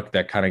book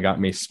that kind of got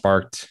me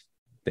sparked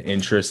the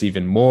interest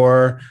even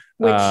more.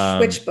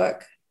 Which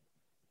book?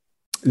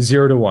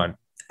 0 to 1.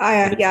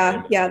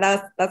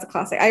 Yeah, that's a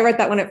classic. I read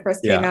that when it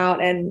first came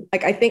out, and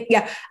like I think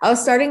I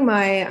was starting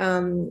my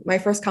my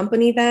first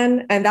company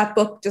then, and that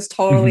book just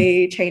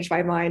totally changed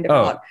my mind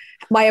about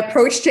my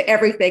approach to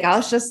everything. I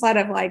was just sort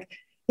of like,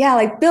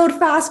 build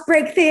fast,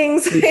 break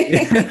things.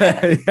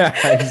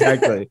 Yeah,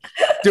 exactly.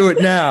 Do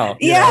it now. Do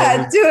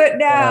it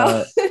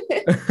now.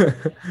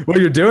 Well,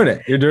 you're doing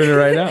it. You're doing it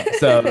right now.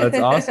 So that's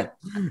awesome.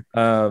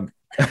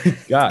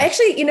 Gosh,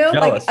 actually,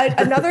 like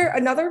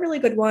another really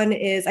good one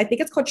is, I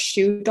think it's called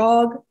Shoe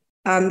Dog.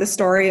 The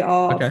story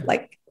of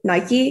like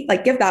Nike.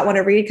 Like, give that one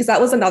a read, because that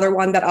was another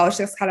one that I was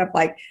just kind of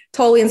like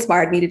totally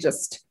inspired me to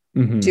just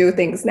do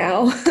things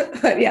now.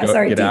 But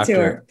sorry,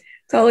 detour.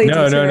 Totally.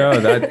 No.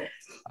 That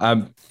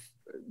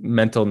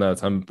mental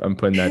notes. I'm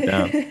putting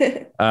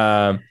that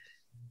down.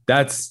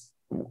 That's,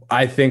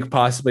 I think,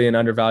 possibly an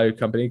undervalued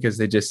company because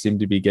they just seem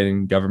to be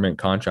getting government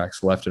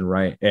contracts left and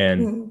right.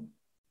 And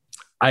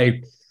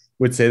I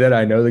would say that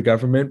I know the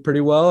government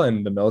pretty well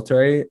and the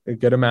military a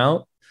good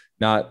amount,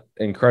 not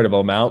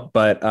incredible amount,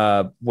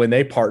 but when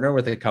they partner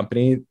with a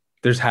company,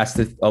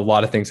 a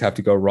lot of things have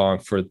to go wrong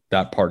for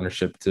that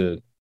partnership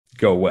to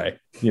go away.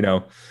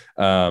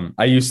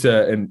 I used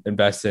to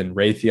invest in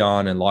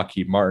Raytheon and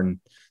Lockheed Martin,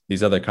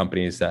 these other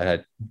companies that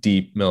had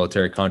deep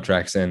military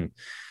contracts, and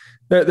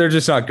they're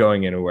just not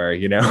going anywhere,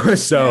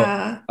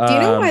 So do you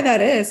know why that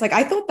is? Like,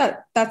 I thought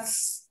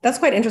that's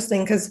quite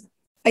interesting, because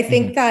I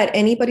think that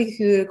anybody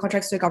who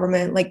contracts to a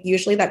government, like,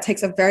 usually that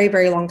takes a very,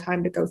 very long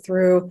time to go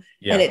through.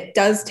 And it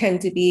does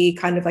tend to be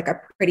kind of like a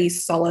pretty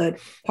solid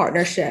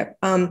partnership.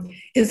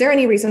 Is there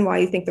any reason why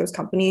you think those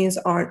companies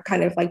aren't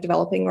kind of like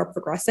developing or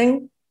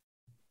progressing?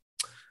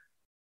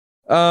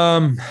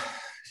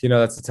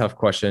 That's a tough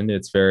question.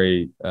 It's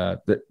very,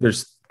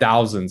 there's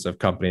thousands of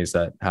companies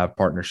that have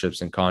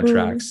partnerships and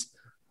contracts.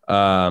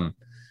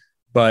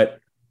 But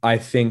I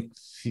think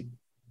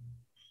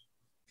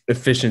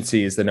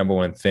efficiency is the number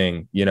one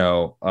thing.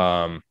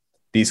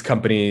 These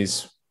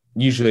companies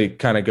usually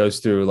kind of goes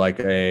through like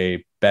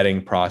a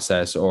vetting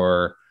process,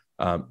 or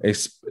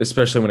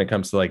especially when it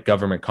comes to like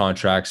government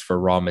contracts for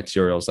raw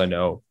materials. I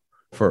know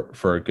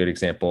for a good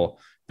example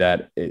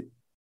that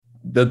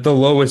the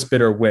lowest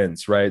bidder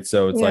wins, right?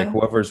 So it's like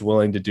whoever's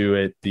willing to do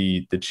it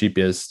the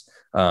cheapest,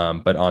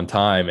 but on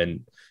time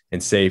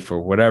and safe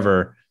or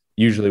whatever,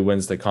 usually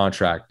wins the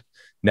contract.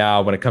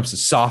 Now, when it comes to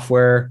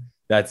software,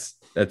 that's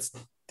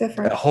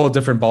different. A whole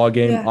different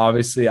ballgame.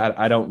 Obviously,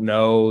 I don't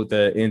know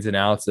the ins and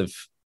outs of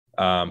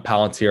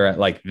Palantir at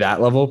like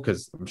that level,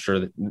 because I'm sure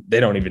that they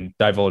don't even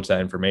divulge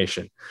that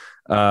information.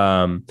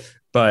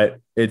 But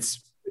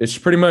it's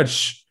pretty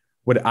much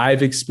what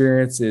I've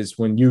experienced is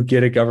when you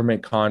get a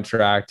government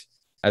contract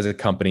as a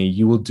company,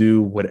 you will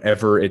do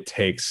whatever it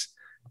takes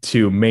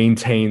to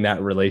maintain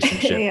that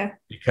relationship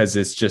because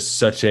it's just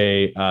such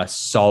a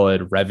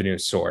solid revenue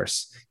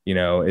source.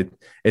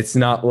 It's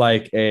not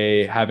like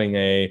having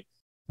a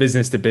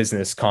business to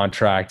business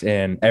contract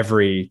and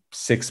every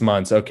 6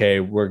 months, okay,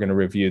 we're going to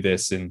review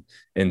this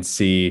and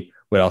see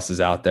what else is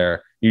out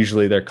there.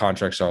 Usually their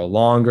contracts are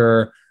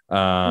longer.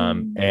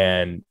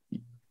 And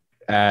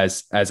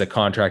as a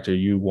contractor,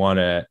 you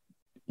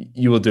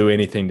will do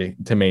anything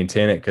to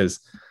maintain it, because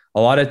a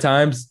lot of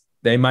times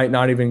they might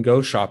not even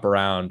go shop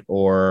around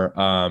or,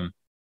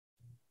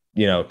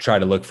 try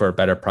to look for a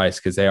better price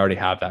because they already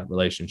have that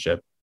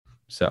relationship.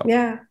 So,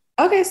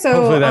 okay. So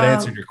hopefully that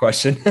answered your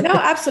question. No,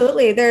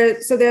 absolutely.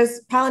 There's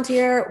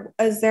Palantir.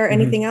 Is there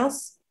anything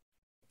else?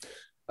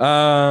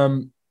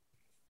 Off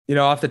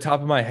the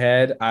top of my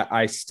head,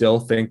 I still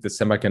think the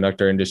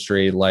semiconductor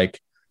industry, like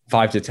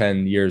 5 to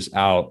 10 years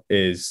out,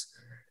 it's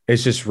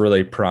just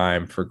really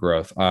prime for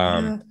growth.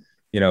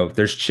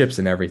 There's chips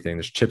in everything.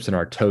 There's chips in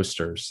our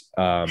toasters.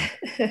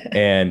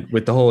 And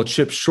with the whole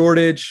chip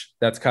shortage,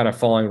 that's kind of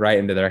falling right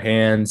into their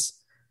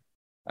hands.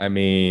 I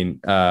mean,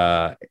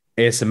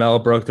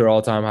 ASML broke their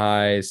all-time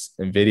highs.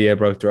 NVIDIA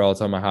broke their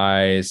all-time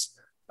highs.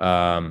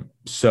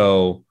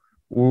 So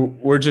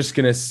we're just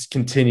going to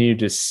continue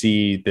to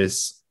see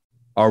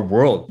our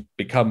world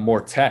become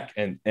more tech.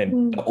 And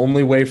the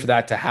only way for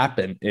that to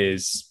happen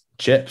is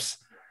chips.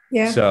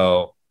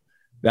 So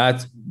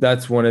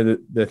that's one of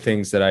the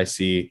things that I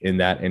see in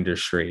that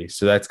industry.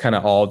 So that's kind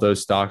of all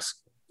those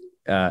stocks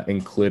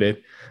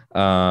included.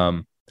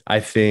 I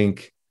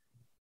think,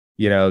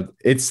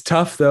 it's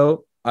tough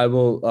though. I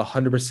will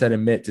 100%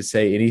 admit to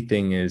say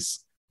anything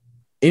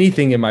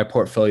in my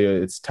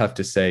portfolio, it's tough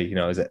to say,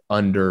 is it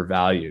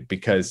undervalued,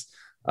 because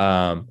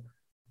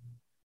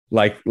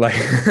like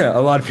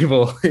a lot of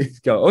people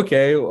go,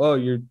 okay, well,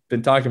 you've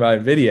been talking about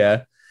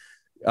Nvidia.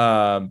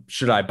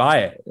 Should I buy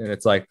it? And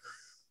it's like,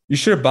 you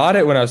should have bought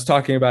it when I was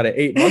talking about it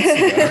 8 months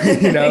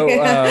ago,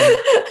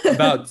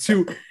 about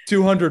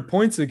 200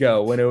 points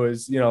ago when it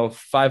was,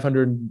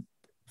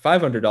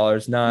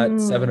 $500,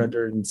 not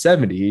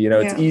 770.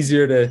 It's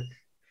easier to,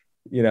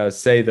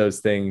 say those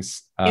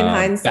things in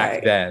hindsight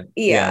back then.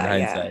 In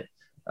hindsight.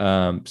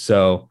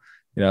 So,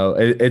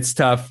 it's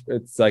tough.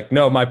 It's like,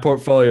 no, my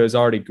portfolio has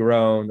already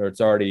grown, or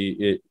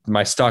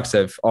my stocks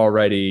have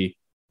already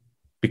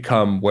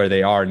become where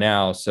they are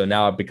now. So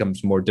now it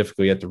becomes more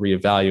difficult. You have to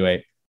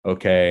reevaluate,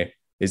 okay,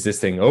 is this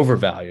thing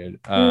overvalued?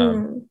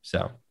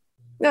 So.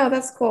 No,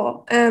 that's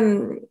cool.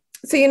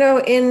 So,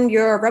 in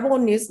your Rebel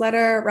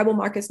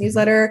Markets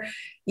newsletter,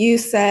 you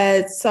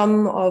said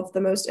some of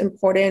the most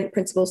important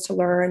principles to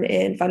learn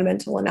in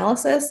fundamental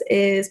analysis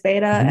is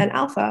beta and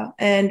alpha.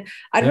 And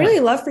I'd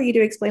really love for you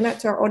to explain that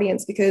to our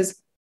audience, because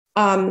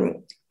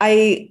I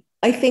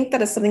think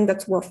that is something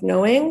that's worth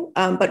knowing,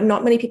 but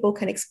not many people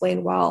can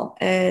explain well.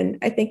 And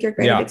I think you're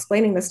great at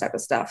explaining this type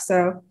of stuff.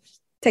 So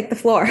take the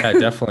floor. Yeah,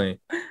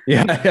 definitely.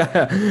 Yeah,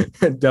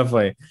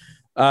 definitely.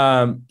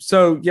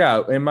 So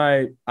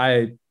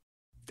I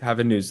have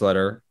a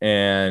newsletter,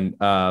 and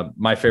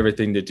my favorite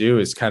thing to do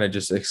is kind of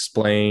just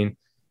explain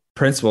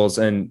principles.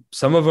 And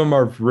some of them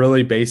are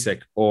really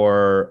basic,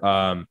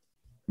 or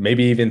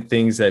maybe even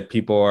things that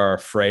people are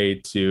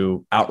afraid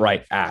to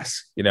outright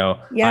ask.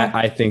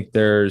 I think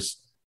there's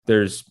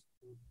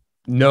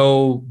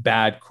no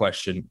bad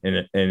question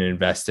in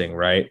investing,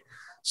 right?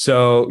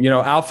 So,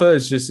 alpha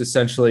is just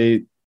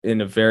essentially,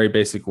 in a very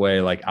basic way,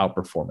 like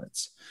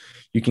outperformance.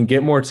 You can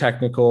get more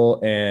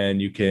technical,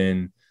 and you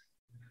can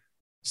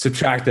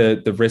subtract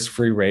the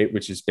risk-free rate,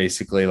 which is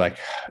basically like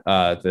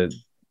the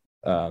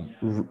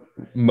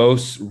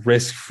most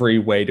risk-free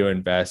way to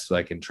invest,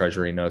 like in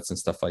treasury notes and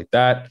stuff like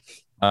that.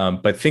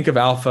 But think of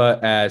alpha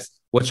as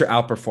what's your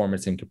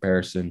outperformance in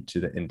comparison to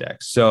the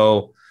index.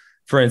 So,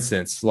 for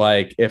instance,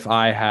 like if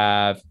I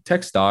have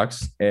tech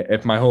stocks,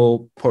 if my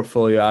whole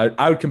portfolio,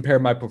 I would compare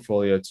my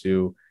portfolio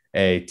to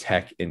a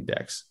tech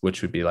index,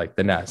 which would be like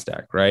the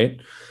NASDAQ, right?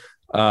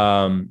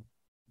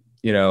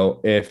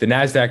 If the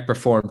NASDAQ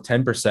performed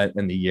 10%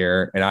 in the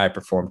year and I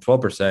performed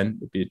 12%,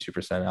 it'd be a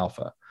 2%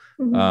 alpha.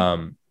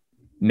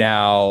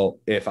 Now,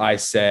 if I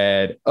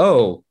said,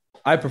 oh,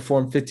 I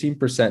performed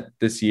 15%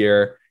 this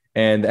year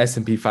and the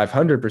S&P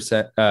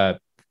 500%,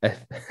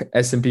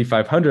 S&P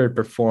 500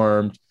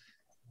 performed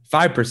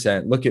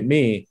 5%. Look at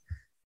me.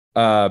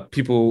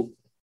 People,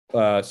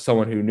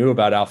 someone who knew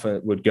about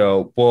alpha would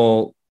go,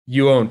 well,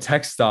 you own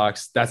tech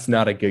stocks. That's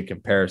not a good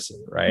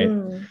comparison, right?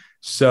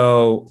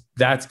 So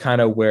that's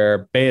kind of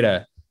where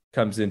beta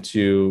comes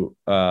into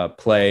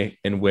play,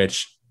 in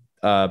which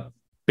beta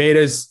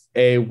is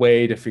a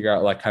way to figure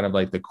out like kind of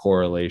like the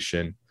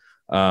correlation.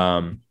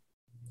 And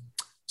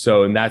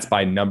that's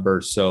by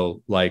numbers.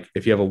 So like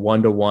if you have a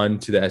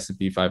 1-to-1 to the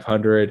S&P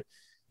 500,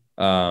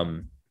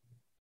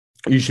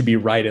 you should be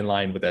right in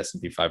line with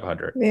S&P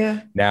 500.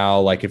 Yeah. Now,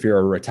 like if you're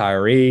a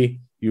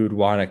retiree, you would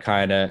want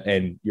to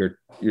and you're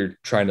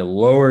trying to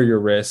lower your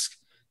risk,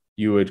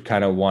 you would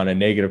kind of want a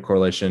negative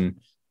correlation.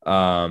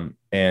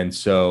 And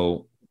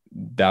so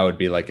that would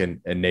be like a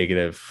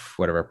negative,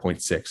 whatever,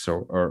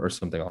 0.6 or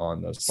something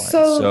along those lines.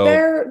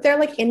 So they're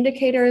like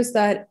indicators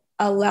that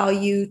allow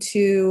you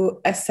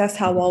to assess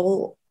how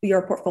well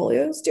your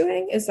portfolio is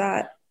doing. Is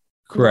that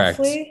correct?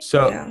 Roughly?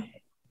 So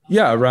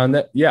around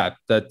that. Yeah.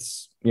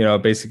 That's, a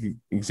basic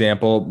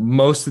example.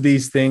 Most of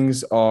these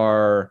things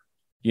are,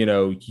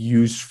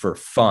 used for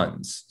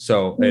funds.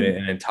 So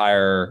an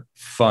entire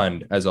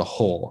fund as a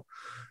whole.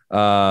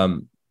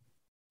 Beta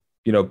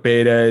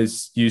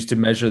is used to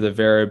measure the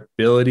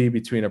variability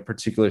between a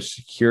particular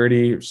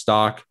security or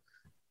stock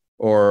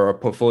or a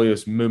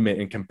portfolio's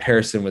movement in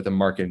comparison with the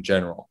market in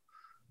general.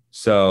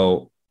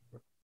 So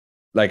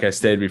like I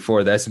stated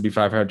before, the S&P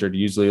 500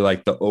 usually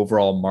like the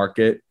overall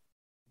market.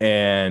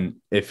 And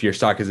if your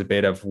stock is a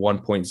beta of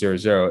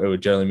 1.00, it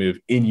would generally move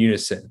in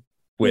unison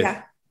with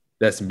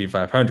the S&P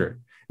 500.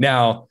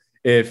 Now,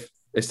 if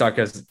a stock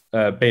has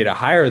a beta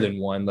higher than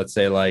 1, let's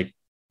say like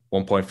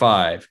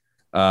 1.5,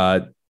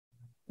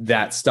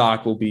 that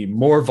stock will be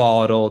more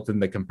volatile than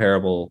the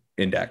comparable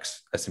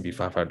index, S&P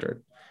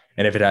 500.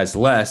 And if it has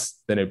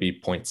less, then it would be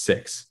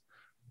 0.6.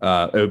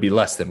 It would be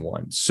less than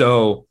 1.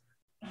 So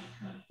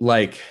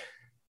like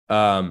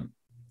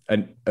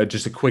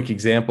just a quick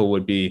example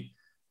would be,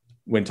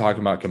 when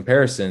talking about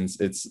comparisons,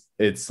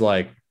 it's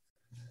like,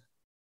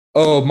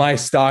 oh, my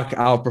stock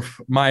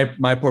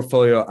my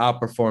portfolio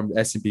outperformed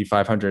S&P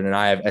 500 and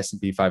I have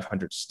S&P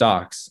 500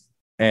 stocks.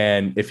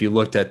 And if you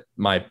looked at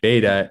my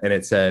beta and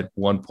it said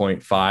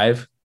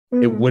 1.5,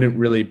 it wouldn't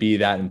really be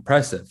that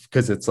impressive,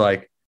 because it's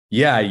like,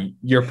 yeah,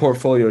 your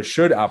portfolio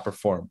should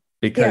outperform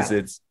because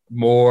it's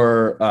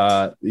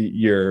more,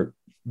 your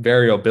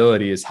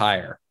variability is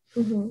higher.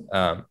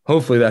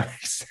 Hopefully that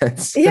makes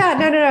sense.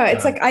 No.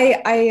 It's like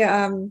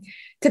I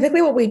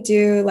typically what we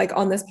do like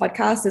on this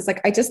podcast is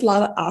like I just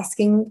love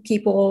asking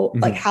people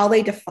like how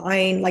they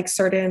define like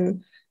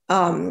certain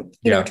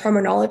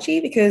terminology,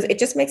 because it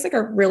just makes like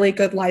a really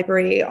good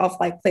library of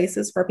like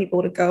places for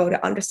people to go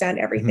to understand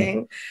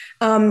everything.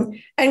 And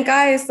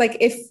guys, like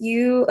if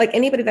you like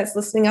anybody that's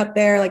listening out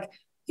there, like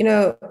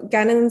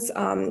Gannon's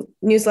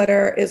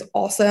newsletter is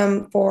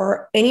awesome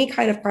for any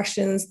kind of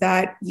questions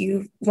that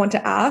you want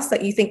to ask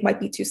that you think might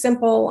be too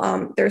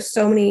simple. There's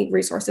so many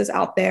resources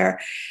out there.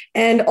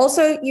 And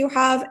also you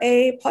have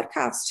a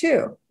podcast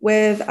too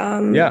with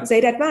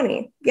Zaid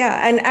Edmani.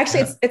 Yeah. And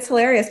actually it's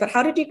hilarious, but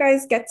how did you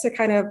guys get to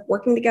kind of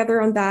working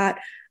together on that?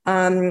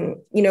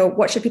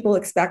 What should people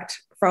expect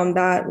from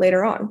that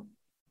later on?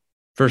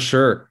 For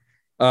sure.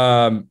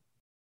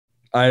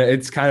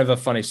 It's kind of a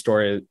funny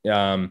story.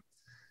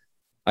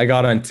 I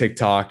got on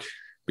TikTok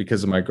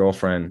because of my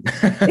girlfriend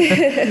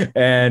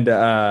and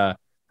I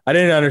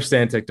didn't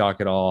understand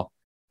TikTok at all.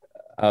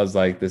 I was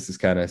like, this is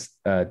kind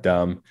of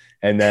dumb.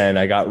 And then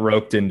I got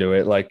roped into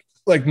it like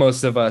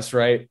most of us.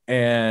 Right.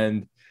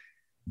 And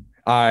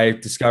I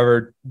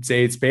discovered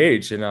Zaid's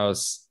page and I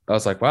was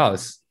like, wow,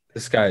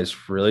 this guy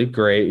is really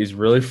great. He's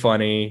really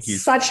funny.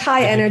 He's such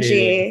high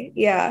energy.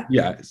 Yeah.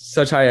 Yeah.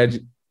 Such high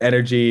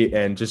energy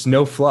and just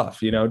no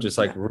fluff, just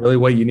like really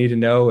what you need to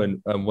know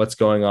and what's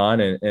going on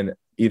and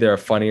either a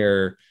funny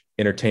or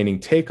entertaining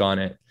take on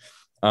it.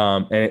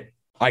 And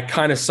I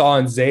kind of saw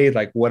in Zaid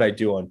like what I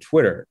do on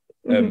Twitter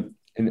in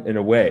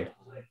a way.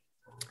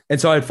 And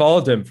so I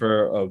followed him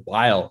for a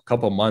while, a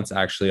couple of months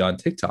actually on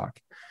TikTok.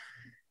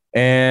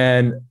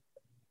 And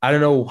I don't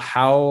know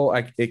how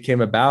it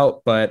came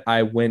about, but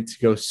I went to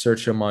go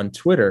search him on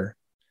Twitter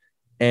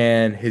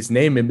and his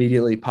name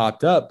immediately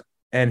popped up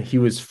and he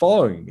was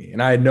following me.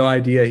 And I had no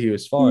idea he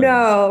was following me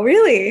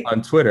really?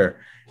 on Twitter.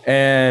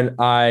 And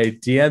I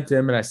DM'd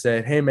him and I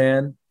said, hey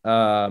man,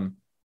 I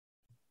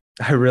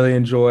really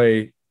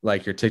enjoy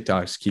like your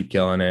TikToks, keep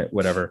killing it,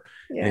 whatever.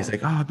 Yeah. And he's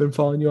like, oh, I've been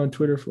following you on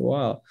Twitter for a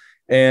while.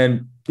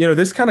 And,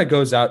 this kind of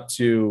goes out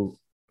to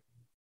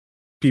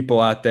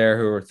people out there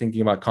who are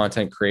thinking about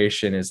content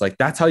creation is like,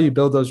 that's how you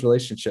build those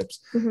relationships.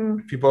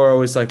 People are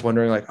always like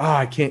wondering like, oh,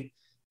 I can't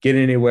get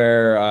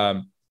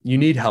anywhere. You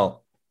need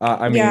help.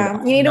 You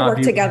need to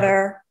work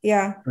together.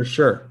 Yeah, for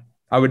sure.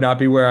 I would not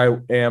be where I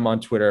am on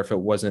Twitter if it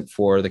wasn't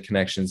for the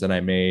connections that I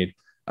made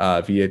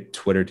via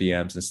Twitter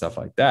DMs and stuff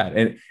like that.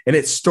 And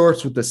it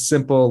starts with the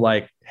simple,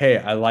 like, hey,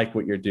 I like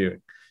what you're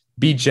doing.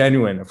 Be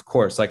genuine, of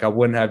course. Like I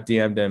wouldn't have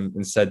DM'd him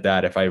and said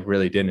that if I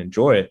really didn't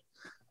enjoy it.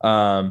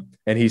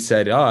 And he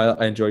said, oh,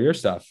 I enjoy your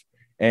stuff.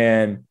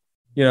 And,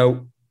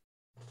 a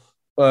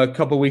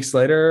couple of weeks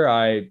later,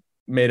 I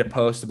made a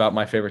post about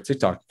my favorite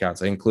TikTok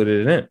accounts. I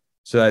included it in.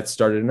 So that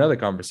started another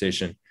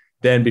conversation.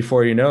 Then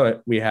before you know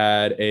it, we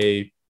had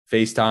a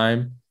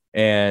FaceTime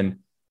and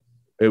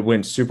it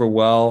went super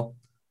well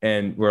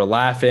and we're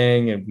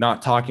laughing and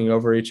not talking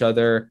over each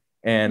other.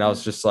 And I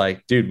was just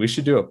like, dude, we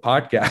should do a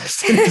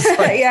podcast.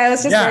 Like, yeah, it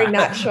was just very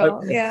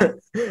natural. Yeah.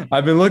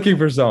 I've been looking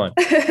for someone.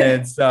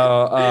 And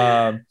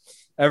so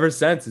ever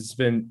since it's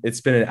been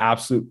an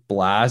absolute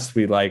blast.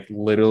 We like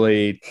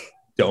literally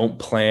don't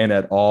plan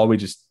at all. We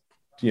just,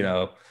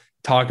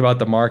 talk about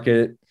the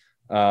market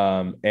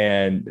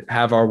and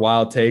have our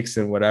wild takes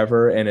and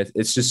whatever. And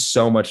it's just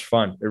so much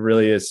fun. It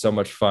really is so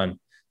much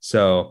fun.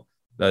 So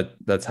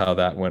that's how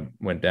that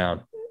went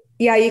down.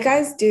 Yeah, you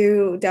guys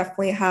do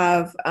definitely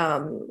have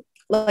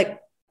like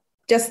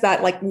just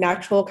that like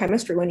natural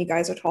chemistry when you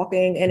guys are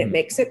talking, and it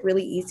makes it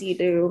really easy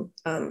to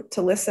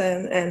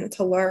listen and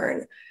to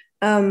learn.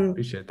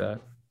 Appreciate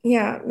that.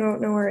 Yeah, no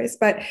worries.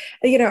 But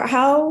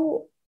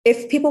how,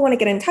 if people want to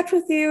get in touch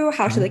with you,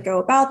 how should they go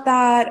about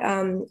that?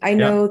 I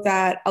know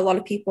that a lot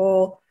of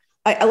people,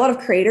 a lot of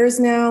creators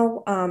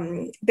now,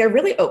 they're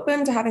really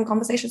open to having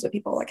conversations with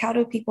people. Like how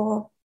do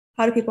people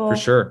for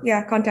sure,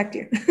 contact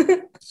you?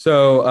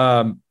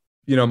 So,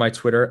 my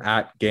Twitter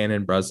at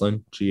Gannon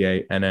Breslin,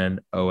 GANNON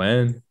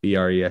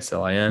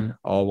BRESLIN,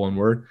 all one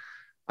word.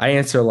 I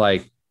answer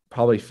like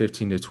probably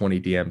 15 to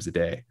 20 DMs a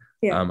day.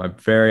 Yeah. I'm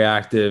very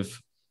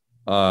active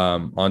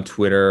on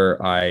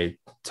Twitter. I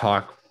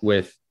talk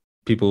with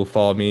people who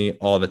follow me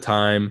all the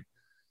time.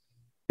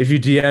 If you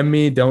DM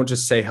me, don't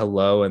just say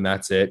hello and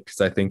that's it,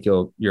 because I think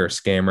you're a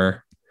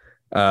scammer.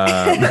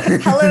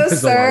 Hello,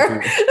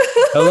 sir.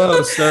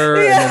 Hello,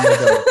 sir. Yeah. And then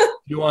go,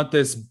 you want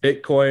this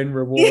Bitcoin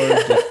reward?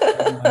 Just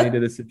send money to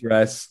this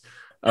address.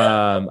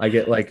 I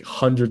get like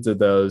hundreds of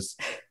those.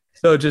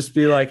 So just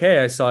be like,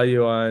 hey, I saw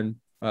you on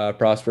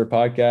Prosper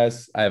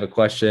Podcast. I have a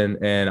question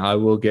and I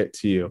will get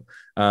to you.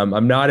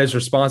 I'm not as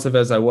responsive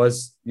as I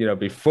was,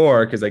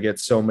 before, because I get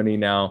so many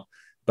now,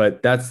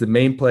 but that's the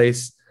main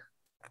place.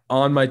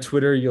 On my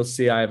Twitter, you'll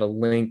see I have a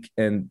link,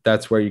 and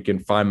that's where you can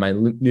find my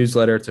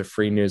newsletter. It's a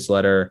free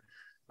newsletter.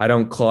 I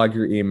don't clog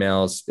your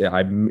emails.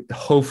 I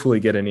hopefully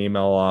get an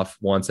email off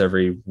once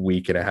every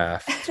week and a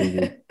half. 2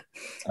 weeks.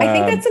 I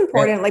think that's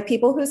important. Like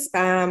people who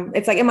spam,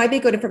 it's like, it might be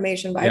good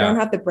information, but I don't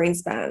have the brain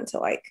span to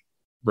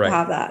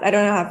have that. I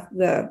don't have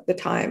the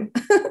time.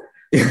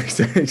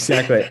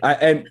 Exactly.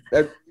 And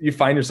you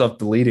find yourself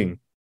deleting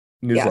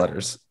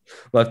newsletters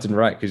left and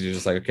right, because you're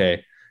just like,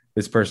 okay,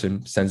 this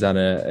person sends out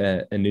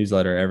a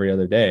newsletter every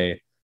other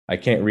day. I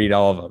can't read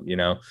all of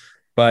them,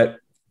 But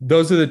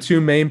those are the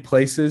two main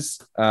places.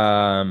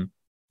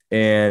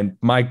 And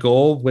my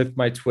goal with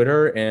my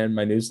Twitter and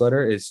my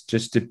newsletter is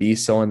just to be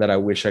someone that I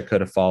wish I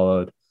could have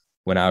followed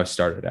when I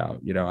started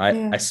out.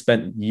 I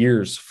spent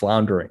years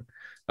floundering,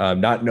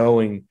 not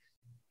knowing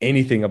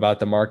anything about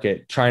the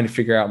market, trying to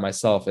figure out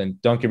myself.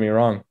 And don't get me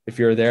wrong, if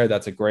you're there,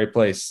 that's a great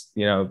place.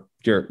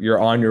 You're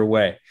on your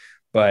way.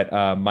 But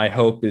my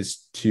hope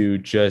is to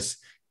just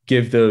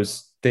give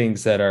those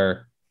things that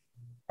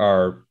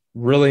are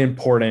really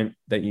important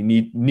that you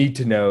need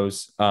to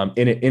knows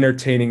in an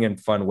entertaining and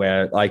fun way.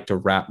 I like to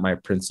wrap my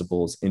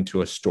principles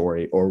into a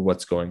story or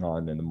what's going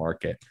on in the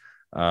market,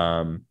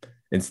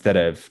 instead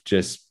of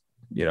just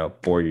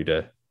bore you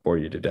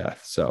to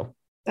death. So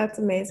that's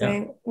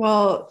amazing. Yeah.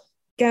 Well,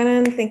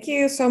 Gannon, thank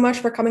you so much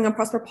for coming on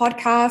Prosper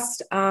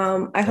Podcast.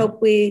 I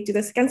hope we do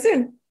this again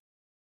soon.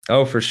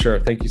 Oh, for sure.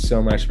 Thank you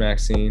so much,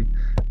 Maxine.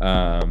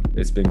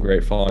 It's been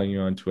great following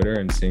you on Twitter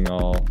and seeing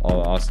all the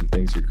awesome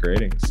things you're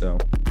creating. So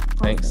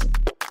thanks.